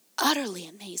utterly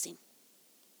amazing.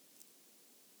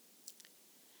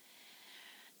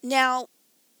 Now,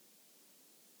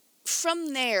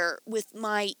 from there, with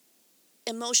my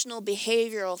emotional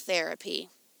behavioral therapy,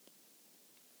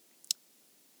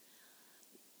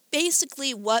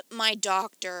 basically what my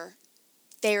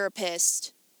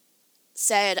therapist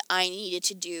said I needed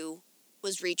to do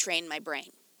was retrain my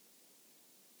brain.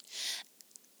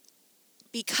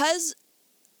 Because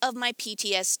of my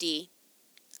PTSD,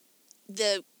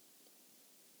 the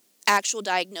actual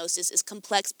diagnosis is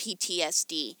complex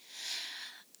PTSD.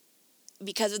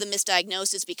 Because of the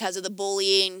misdiagnosis, because of the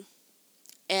bullying,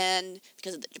 and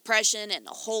because of the depression and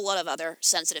a whole lot of other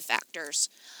sensitive factors,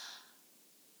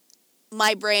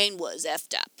 my brain was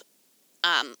effed up.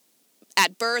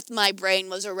 At birth, my brain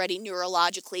was already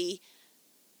neurologically,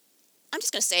 I'm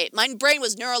just going to say it, my brain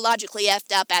was neurologically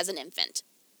effed up as an infant.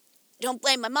 Don't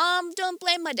blame my mom, don't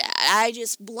blame my dad. I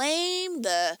just blame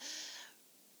the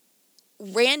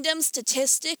random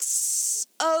statistics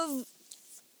of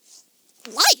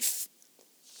life.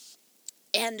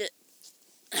 And,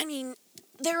 I mean,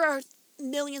 there are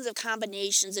millions of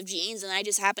combinations of genes, and I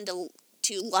just happen to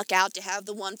luck out to have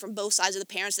the one from both sides of the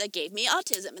parents that gave me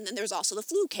autism. And then there's also the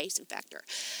flu case factor.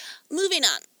 Moving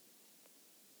on.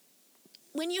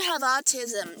 When you have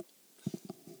autism,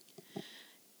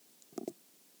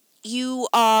 you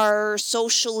are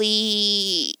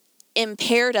socially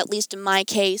impaired, at least in my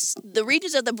case. The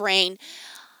regions of the brain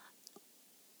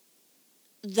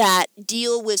that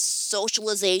deal with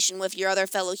socialization with your other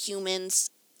fellow humans,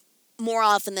 more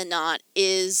often than not,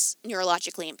 is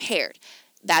neurologically impaired.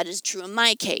 That is true in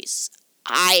my case.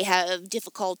 I have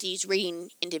difficulties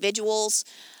reading individuals,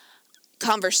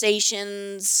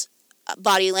 conversations,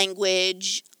 body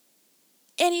language,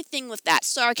 anything with that.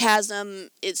 Sarcasm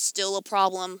is still a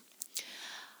problem.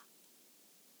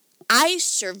 I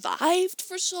survived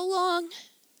for so long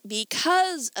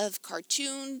because of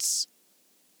cartoons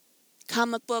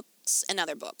comic books and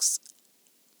other books,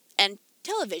 and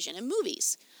television and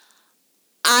movies.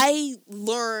 I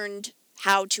learned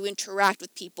how to interact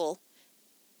with people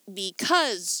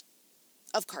because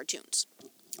of cartoons,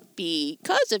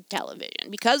 because of television,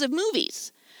 because of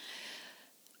movies.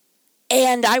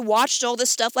 And I watched all this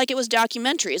stuff like it was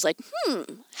documentaries. Like,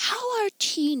 how are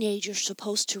teenagers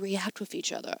supposed to react with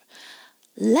each other?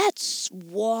 Let's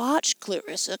watch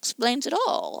Clarissa Explains It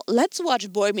All. Let's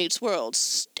watch Boy Meets World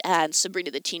and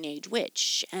Sabrina the Teenage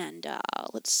Witch. And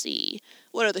let's see,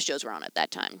 what other shows were on at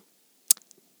that time?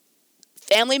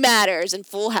 Family Matters and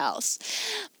Full House.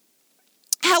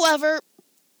 However,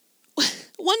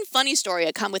 one funny story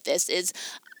I come with this is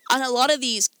on a lot of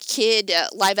these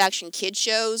live-action kid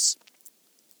shows,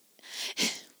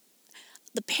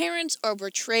 the parents are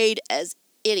portrayed as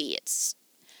idiots.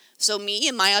 So me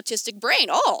and my autistic brain,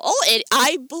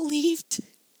 I believed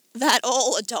that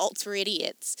all adults were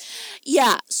idiots.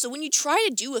 Yeah, so when you try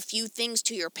to do a few things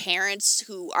to your parents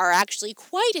who are actually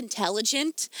quite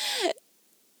intelligent,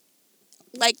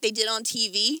 like they did on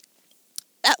TV,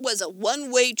 that was a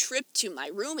one-way trip to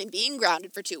my room and being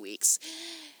grounded for 2 weeks.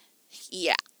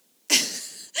 Yeah.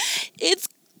 It's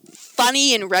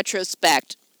funny in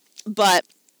retrospect, but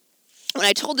when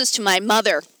I told this to my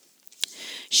mother,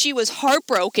 she was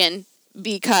heartbroken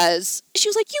because she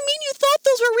was like, "You mean you thought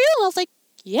those were real?" And I was like,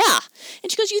 "Yeah." And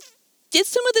she goes, "You did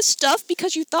some of this stuff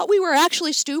because you thought we were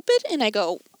actually stupid?" And I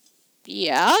go,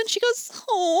 "Yeah." And she goes,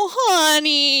 "Oh,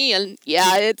 honey." And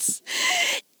yeah, it's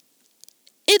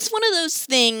one of those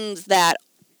things that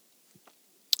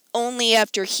only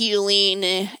after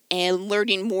healing and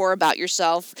learning more about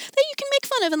yourself that you can make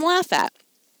fun of and laugh at.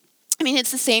 I mean,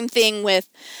 it's the same thing with,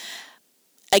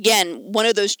 again, one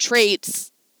of those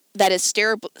traits that is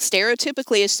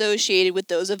stereotypically associated with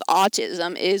those of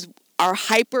autism is our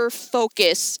hyper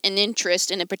focus and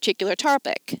interest in a particular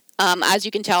topic. As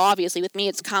you can tell, obviously, with me,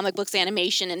 it's comic books,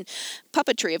 animation, and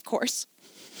puppetry, of course.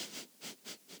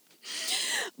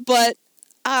 But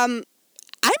I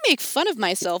make fun of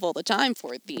myself all the time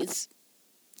for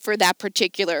that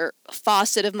particular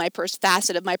facet of my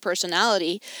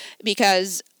personality,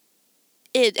 because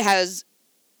it has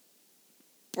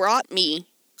brought me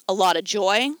a lot of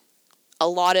joy, a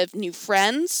lot of new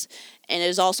friends, and it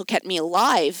has also kept me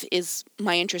alive, is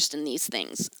my interest in these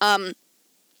things.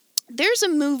 There's a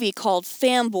movie called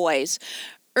Fanboys.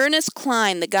 Ernest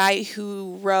Cline, the guy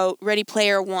who wrote Ready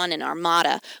Player One and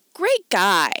Armada, great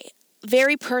guy.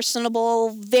 Very personable,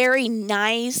 very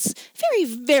nice, very,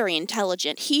 very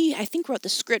intelligent. He, I think, wrote the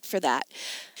script for that.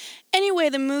 Anyway,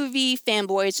 the movie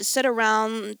Fanboys is set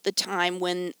around the time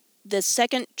when the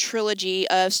second trilogy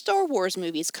of Star Wars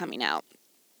movies coming out.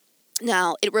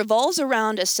 Now, it revolves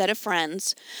around a set of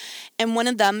friends, and one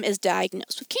of them is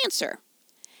diagnosed with cancer.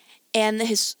 And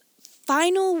his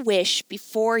final wish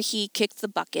before he kicks the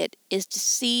bucket is to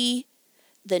see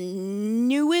the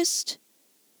newest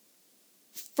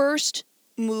first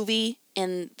movie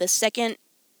in the second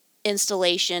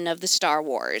installation of the Star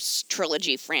Wars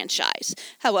trilogy franchise.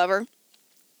 However,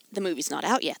 the movie's not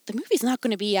out yet. The movie's not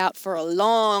going to be out for a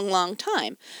long, long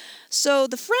time. So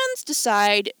the friends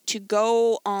decide to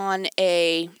go on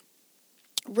a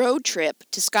road trip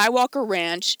to Skywalker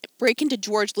Ranch, break into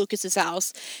George Lucas's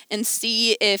house, and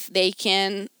see if they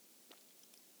can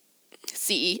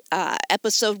see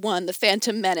Episode 1, The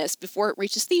Phantom Menace, before it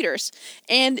reaches theaters.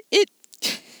 And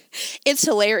it's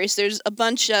hilarious. There's a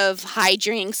bunch of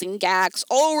hijinks and gags,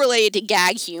 all related to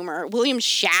gag humor. William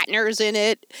Shatner's in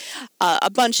it. A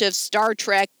bunch of Star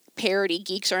Trek parody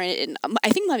geeks are in it. And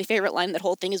I think my favorite line in that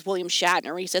whole thing is William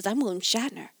Shatner, where he says, "I'm William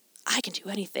Shatner. I can do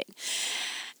anything."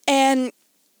 And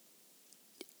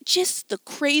just the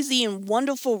crazy and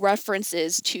wonderful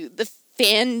references to the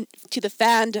fandom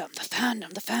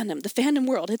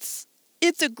world. It's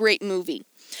a great movie.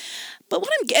 But what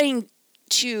I'm getting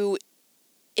to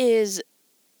is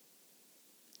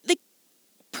the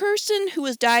person who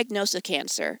was diagnosed with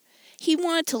cancer. He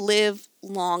wanted to live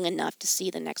long enough to see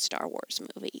the next Star Wars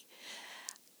movie.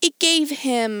 It gave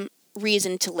him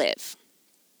reason to live.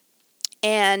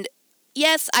 And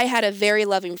yes, I had a very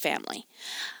loving family.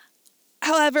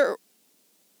 However,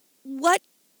 what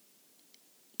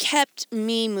kept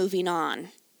me moving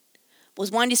on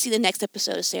was wanting to see the next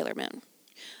episode of Sailor Moon,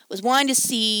 was wanting to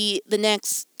see the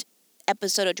next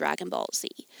episode of Dragon Ball Z,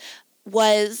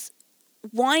 was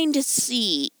wanting to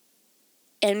see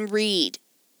and read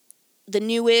the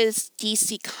newest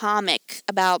DC comic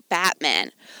about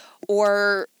Batman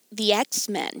or the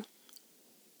X-Men.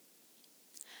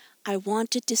 I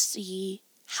wanted to see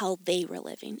how they were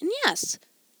living. And yes,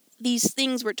 these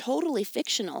things were totally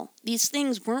fictional. These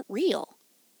things weren't real.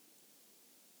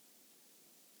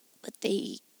 but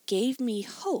they gave me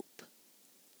hope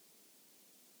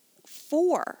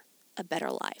for a better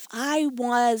life. I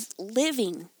was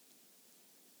living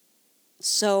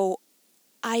so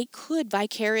I could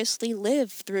vicariously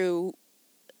live through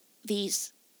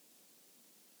these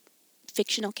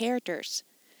fictional characters.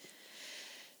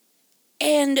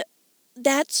 And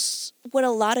that's what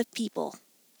a lot of people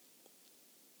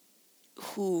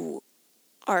who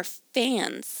are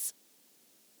fans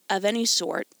of any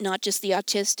sort, not just the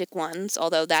autistic ones,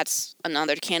 although that's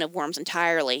another can of worms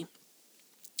entirely,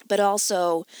 but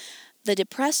also the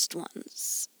depressed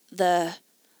ones, the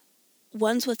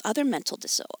ones with other mental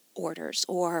disorders,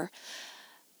 or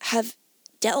have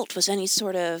dealt with any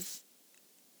sort of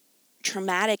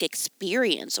traumatic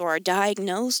experience or are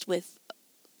diagnosed with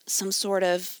some sort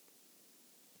of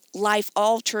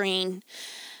life-altering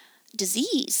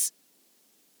disease.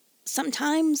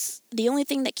 Sometimes the only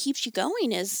thing that keeps you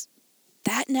going is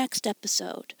that next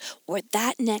episode or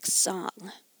that next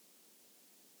song.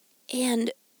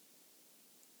 And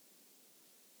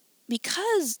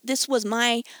because this was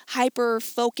my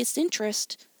hyper-focused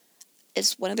interest,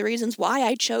 is one of the reasons why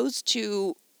I chose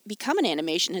to become an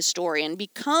animation historian,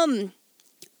 become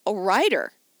a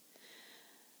writer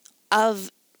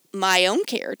of my own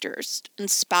characters,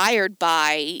 inspired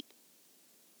by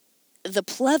the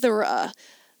plethora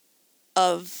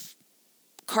of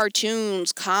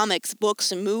cartoons, comics,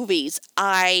 books, and movies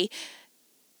I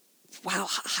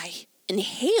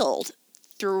inhaled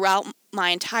throughout my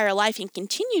entire life and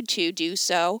continued to do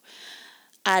so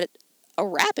at a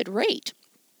rapid rate.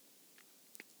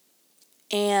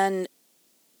 And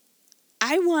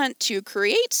I want to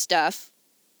create stuff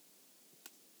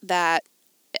that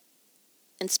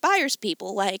inspires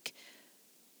people like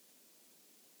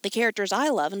the characters I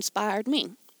love inspired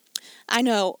me. I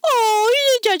know,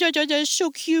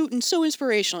 so cute and so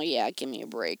inspirational. Yeah, give me a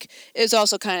break. It's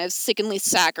also kind of sickeningly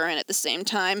saccharine at the same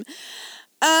time.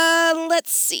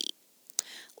 Let's see.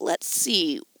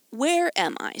 Where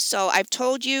am I? So I've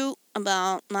told you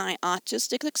about my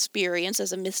autistic experience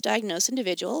as a misdiagnosed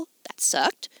individual. That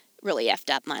sucked. Really effed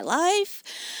up my life.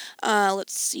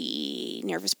 Let's see.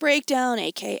 Nervous breakdown,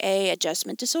 aka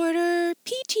adjustment disorder,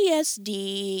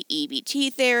 PTSD,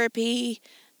 EBT therapy.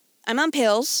 I'm on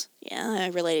pills. Yeah, I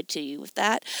related to you with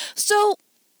that. So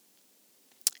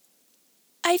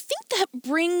I think that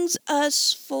brings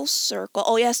us full circle.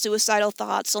 Oh yeah, suicidal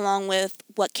thoughts, along with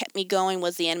what kept me going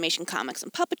was the animation, comics,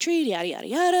 and puppetry, yada, yada,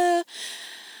 yada.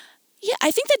 Yeah,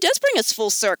 I think that does bring us full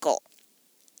circle.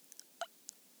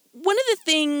 One of the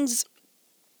things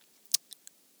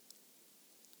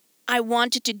I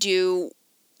wanted to do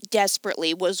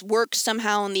desperately was work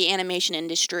somehow in the animation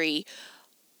industry,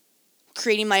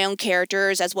 creating my own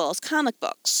characters as well as comic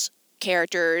books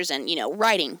characters and,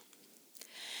 writing.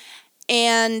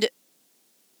 And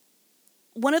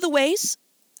one of the ways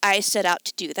I set out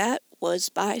to do that was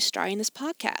by starting this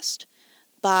podcast,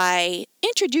 by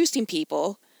introducing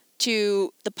people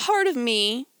to the part of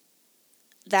me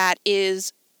that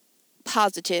is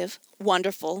positive,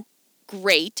 wonderful,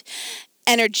 great,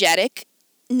 energetic,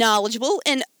 knowledgeable,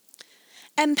 and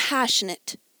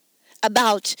passionate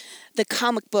about the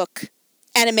comic book,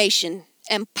 animation,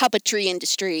 and puppetry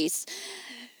industries.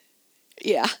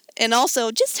 Yeah, and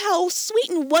also just how sweet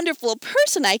and wonderful a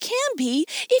person I can be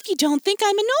if you don't think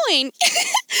I'm annoying.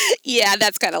 Yeah,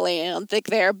 that's kind of laying on thick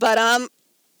there, but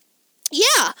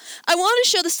yeah, I want to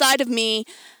show the side of me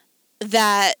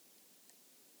that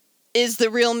is the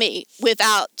real me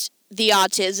without the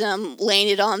autism, laying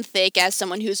it on thick as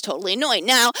someone who's totally annoying.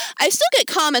 Now, I still get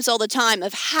comments all the time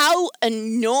of how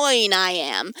annoying I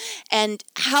am and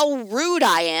how rude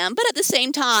I am, but at the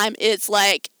same time, it's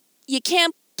like, you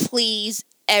can't please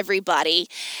everybody.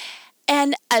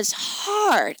 And as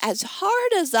hard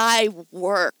as I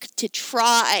work to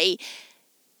try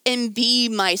and be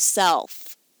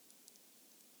myself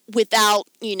without,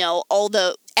 all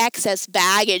the excess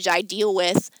baggage I deal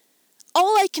with,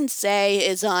 all I can say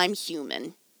is I'm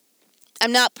human.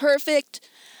 I'm not perfect.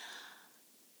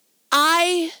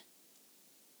 I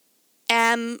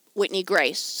am Whitney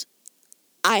Grace.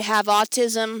 I have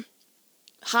autism,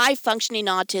 high-functioning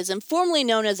autism, formerly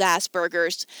known as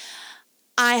Asperger's.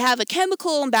 I have a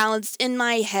chemical imbalance in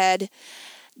my head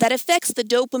that affects the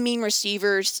dopamine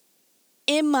receivers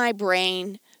in my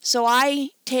brain, so I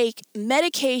take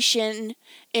medication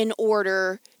in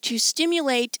order to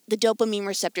stimulate the dopamine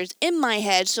receptors in my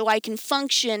head so I can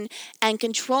function and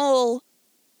control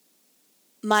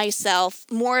myself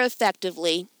more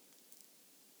effectively.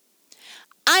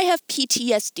 I have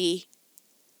PTSD.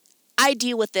 I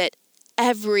deal with it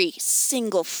every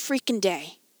single freaking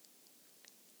day.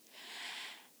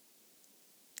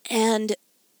 And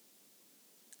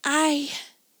I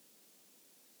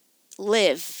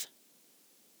live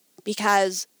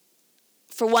because,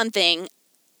 for one thing,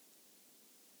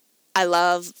 I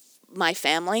love my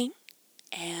family,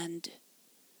 and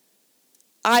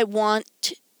I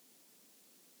want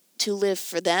to live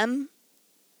for them.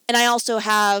 And I also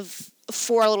have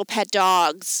 4 little pet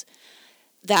dogs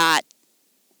that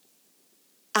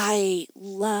I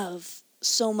love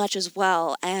so much as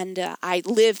well. And I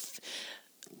live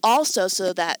also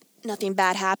so that nothing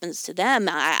bad happens to them.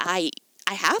 I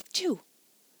have to.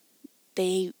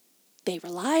 They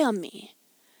rely on me.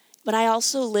 But I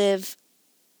also live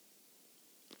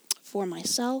for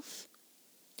myself.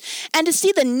 And to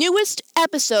see the newest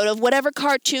episode of whatever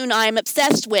cartoon I am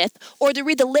obsessed with, or to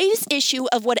read the latest issue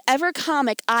of whatever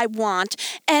comic I want,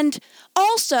 and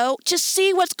also to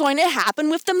see what's going to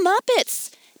happen with the Muppets.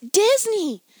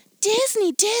 Disney!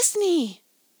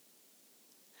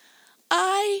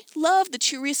 I love the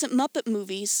 2 recent Muppet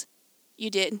movies you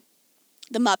did.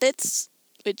 The Muppets,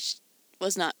 which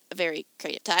was not a very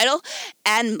creative title,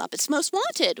 and Muppets Most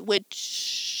Wanted,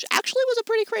 which actually was a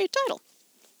pretty creative title.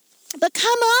 But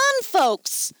come on,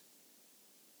 folks!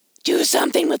 Do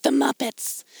something with the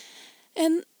Muppets!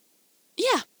 And,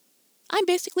 yeah, I'm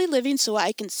basically living so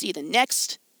I can see the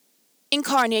next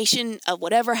incarnation of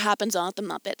whatever happens on the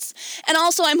Muppets. And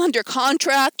also, I'm under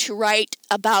contract to write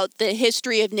about the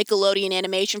history of Nickelodeon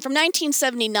animation from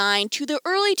 1979 to the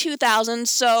early 2000s,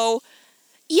 so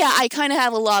yeah, I kind of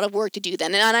have a lot of work to do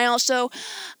then. And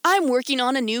I'm working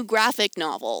on a new graphic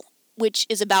novel, which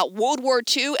is about World War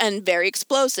II and very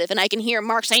explosive. And I can hear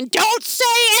Mark saying, "Don't say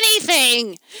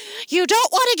anything! You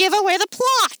don't want to give away the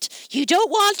plot! You don't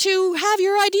want to have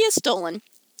your ideas stolen."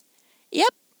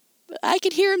 Yep, I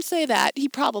could hear him say that. He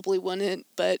probably wouldn't,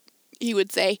 but he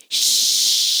would say,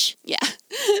 "Shh." Yeah,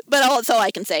 but that's all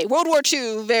I can say. World War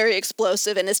II, very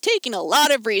explosive, and is taking a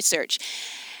lot of research.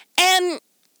 And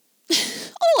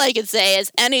all I can say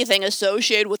is anything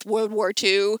associated with World War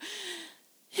II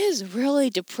is really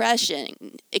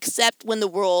depressing, except when the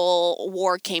World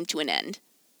War came to an end.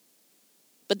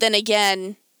 But then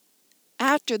again,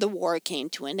 after the war came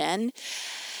to an end,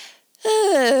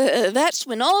 that's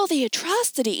when all the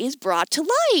atrocities brought to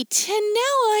light. And now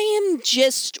I am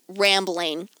just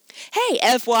rambling. Hey,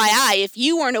 FYI, if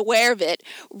you weren't aware of it,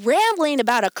 rambling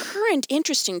about a current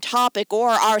interesting topic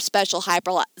or our special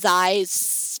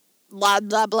hyperzized blah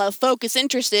blah blah focus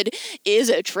interested is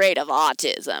a trait of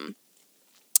autism.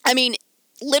 I mean,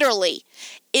 literally,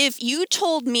 if you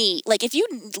told me, like, if you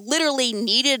literally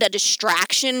needed a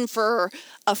distraction for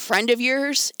a friend of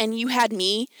yours and you had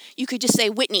me, you could just say,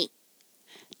 "Whitney,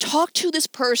 talk to this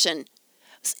person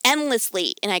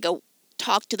endlessly." And I go,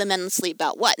 "Talk to them endlessly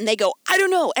about what?" And they go, "I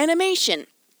don't know, animation."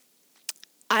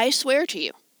 I swear to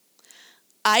you,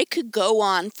 I could go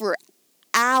on for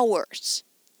hours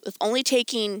with only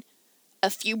taking a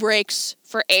few breaks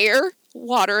for air,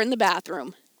 water in the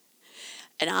bathroom.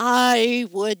 And I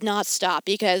would not stop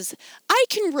because I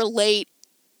can relate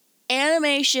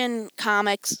animation,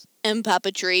 comics, and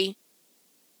puppetry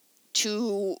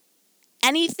to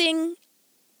anything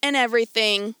and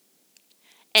everything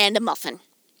and a muffin.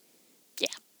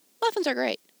 Yeah, muffins are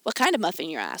great. What kind of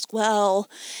muffin, you ask? Well,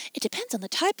 it depends on the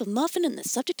type of muffin and the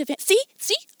subject of it. See,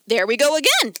 there we go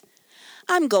again.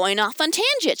 I'm going off on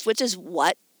tangents, which is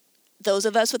what those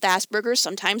of us with Asperger's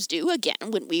sometimes do,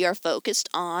 again, when we are focused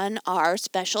on our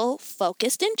special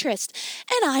focused interest.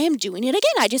 And I am doing it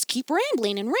again. I just keep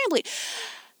rambling and rambling.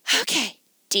 Okay,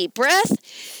 deep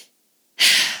breath.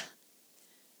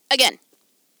 Again,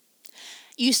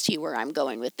 you see where I'm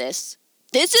going with this.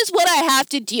 This is what I have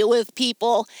to deal with,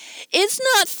 people. It's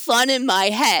not fun in my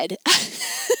head.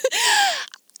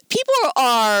 People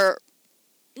are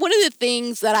one of the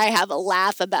things that I have a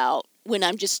laugh about when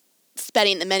I'm just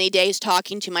spending the many days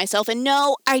talking to myself. And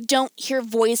no, I don't hear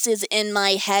voices in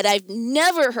my head. I've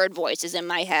never heard voices in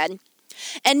my head.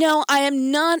 And no, I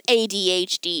am not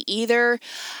ADHD either.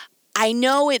 I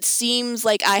know it seems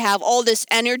like I have all this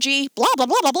energy, blah, blah,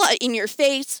 blah, blah, blah, in your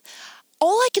face.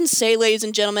 All I can say, ladies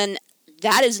and gentlemen,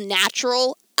 that is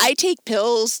natural. I take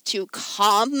pills to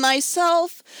calm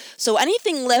myself. So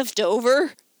anything left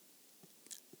over,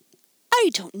 I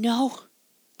don't know.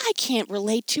 I can't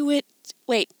relate to it.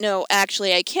 Wait, no,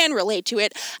 actually, I can relate to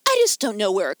it. I just don't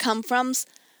know where it comes from.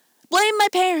 Blame my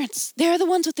parents. They're the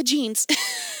ones with the genes.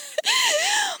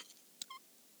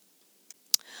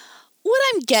 What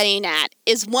I'm getting at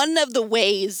is one of the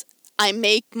ways I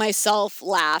make myself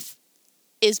laugh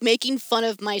is making fun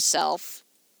of myself,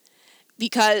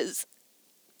 because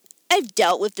I've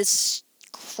dealt with this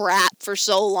crap for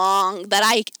so long that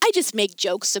I just make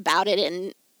jokes about it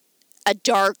in a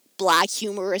dark, black,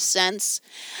 humorous sense.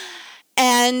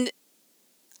 And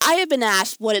I have been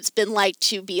asked what it's been like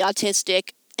to be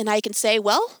autistic, and I can say,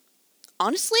 well,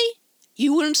 honestly,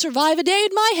 you wouldn't survive a day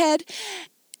in my head.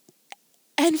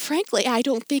 And frankly, I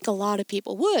don't think a lot of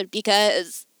people would,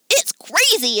 because it's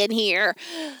crazy in here.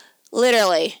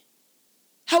 Literally.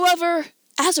 However,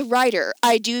 as a writer,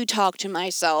 I do talk to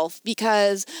myself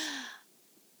because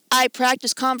I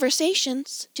practice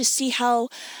conversations to see how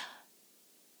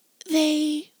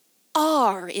they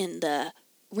are in the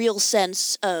real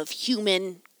sense of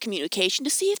human communication,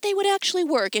 to see if they would actually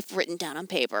work if written down on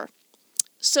paper.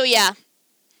 So yeah,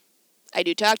 I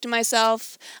do talk to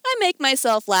myself. I make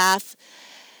myself laugh.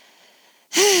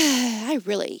 I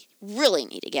really, really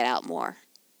need to get out more.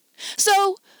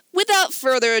 So, without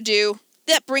further ado,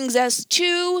 that brings us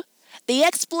to the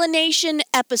explanation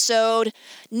episode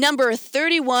number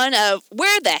 31 of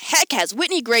Where the Heck Has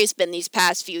Whitney Grace Been These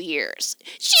Past Few Years?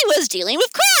 She was dealing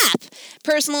with crap!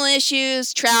 Personal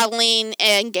issues, traveling,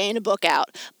 and getting a book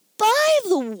out. By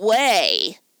the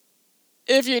way,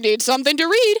 if you need something to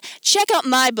read, check out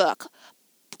my book,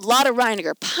 Lotte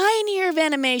Reiniger, Pioneer of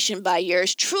Animation by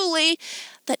yours truly,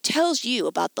 that tells you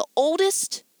about the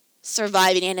oldest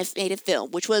surviving animated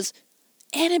film, which was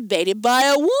animated by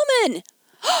a woman.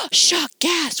 Shock,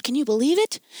 gasp, can you believe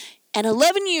it? And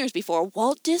 11 years before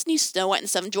Walt Disney's Snow White and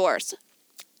Seven Dwarfs.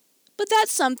 But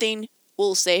that's something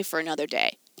we'll save for another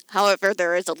day. However,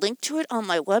 there is a link to it on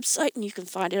my website, and you can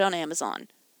find it on Amazon.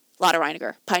 Lotte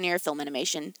Reiniger, Pioneer of Film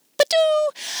Animation.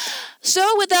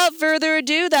 So, without further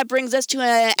ado, that brings us to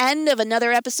an end of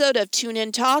another episode of Tune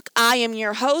In Talk. I am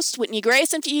your host, Whitney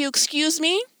Grace, and if you excuse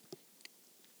me,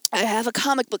 I have a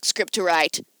comic book script to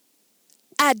write.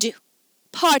 Adieu.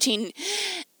 Parting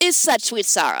is such sweet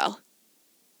sorrow.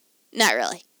 Not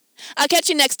really. I'll catch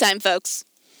you next time, folks.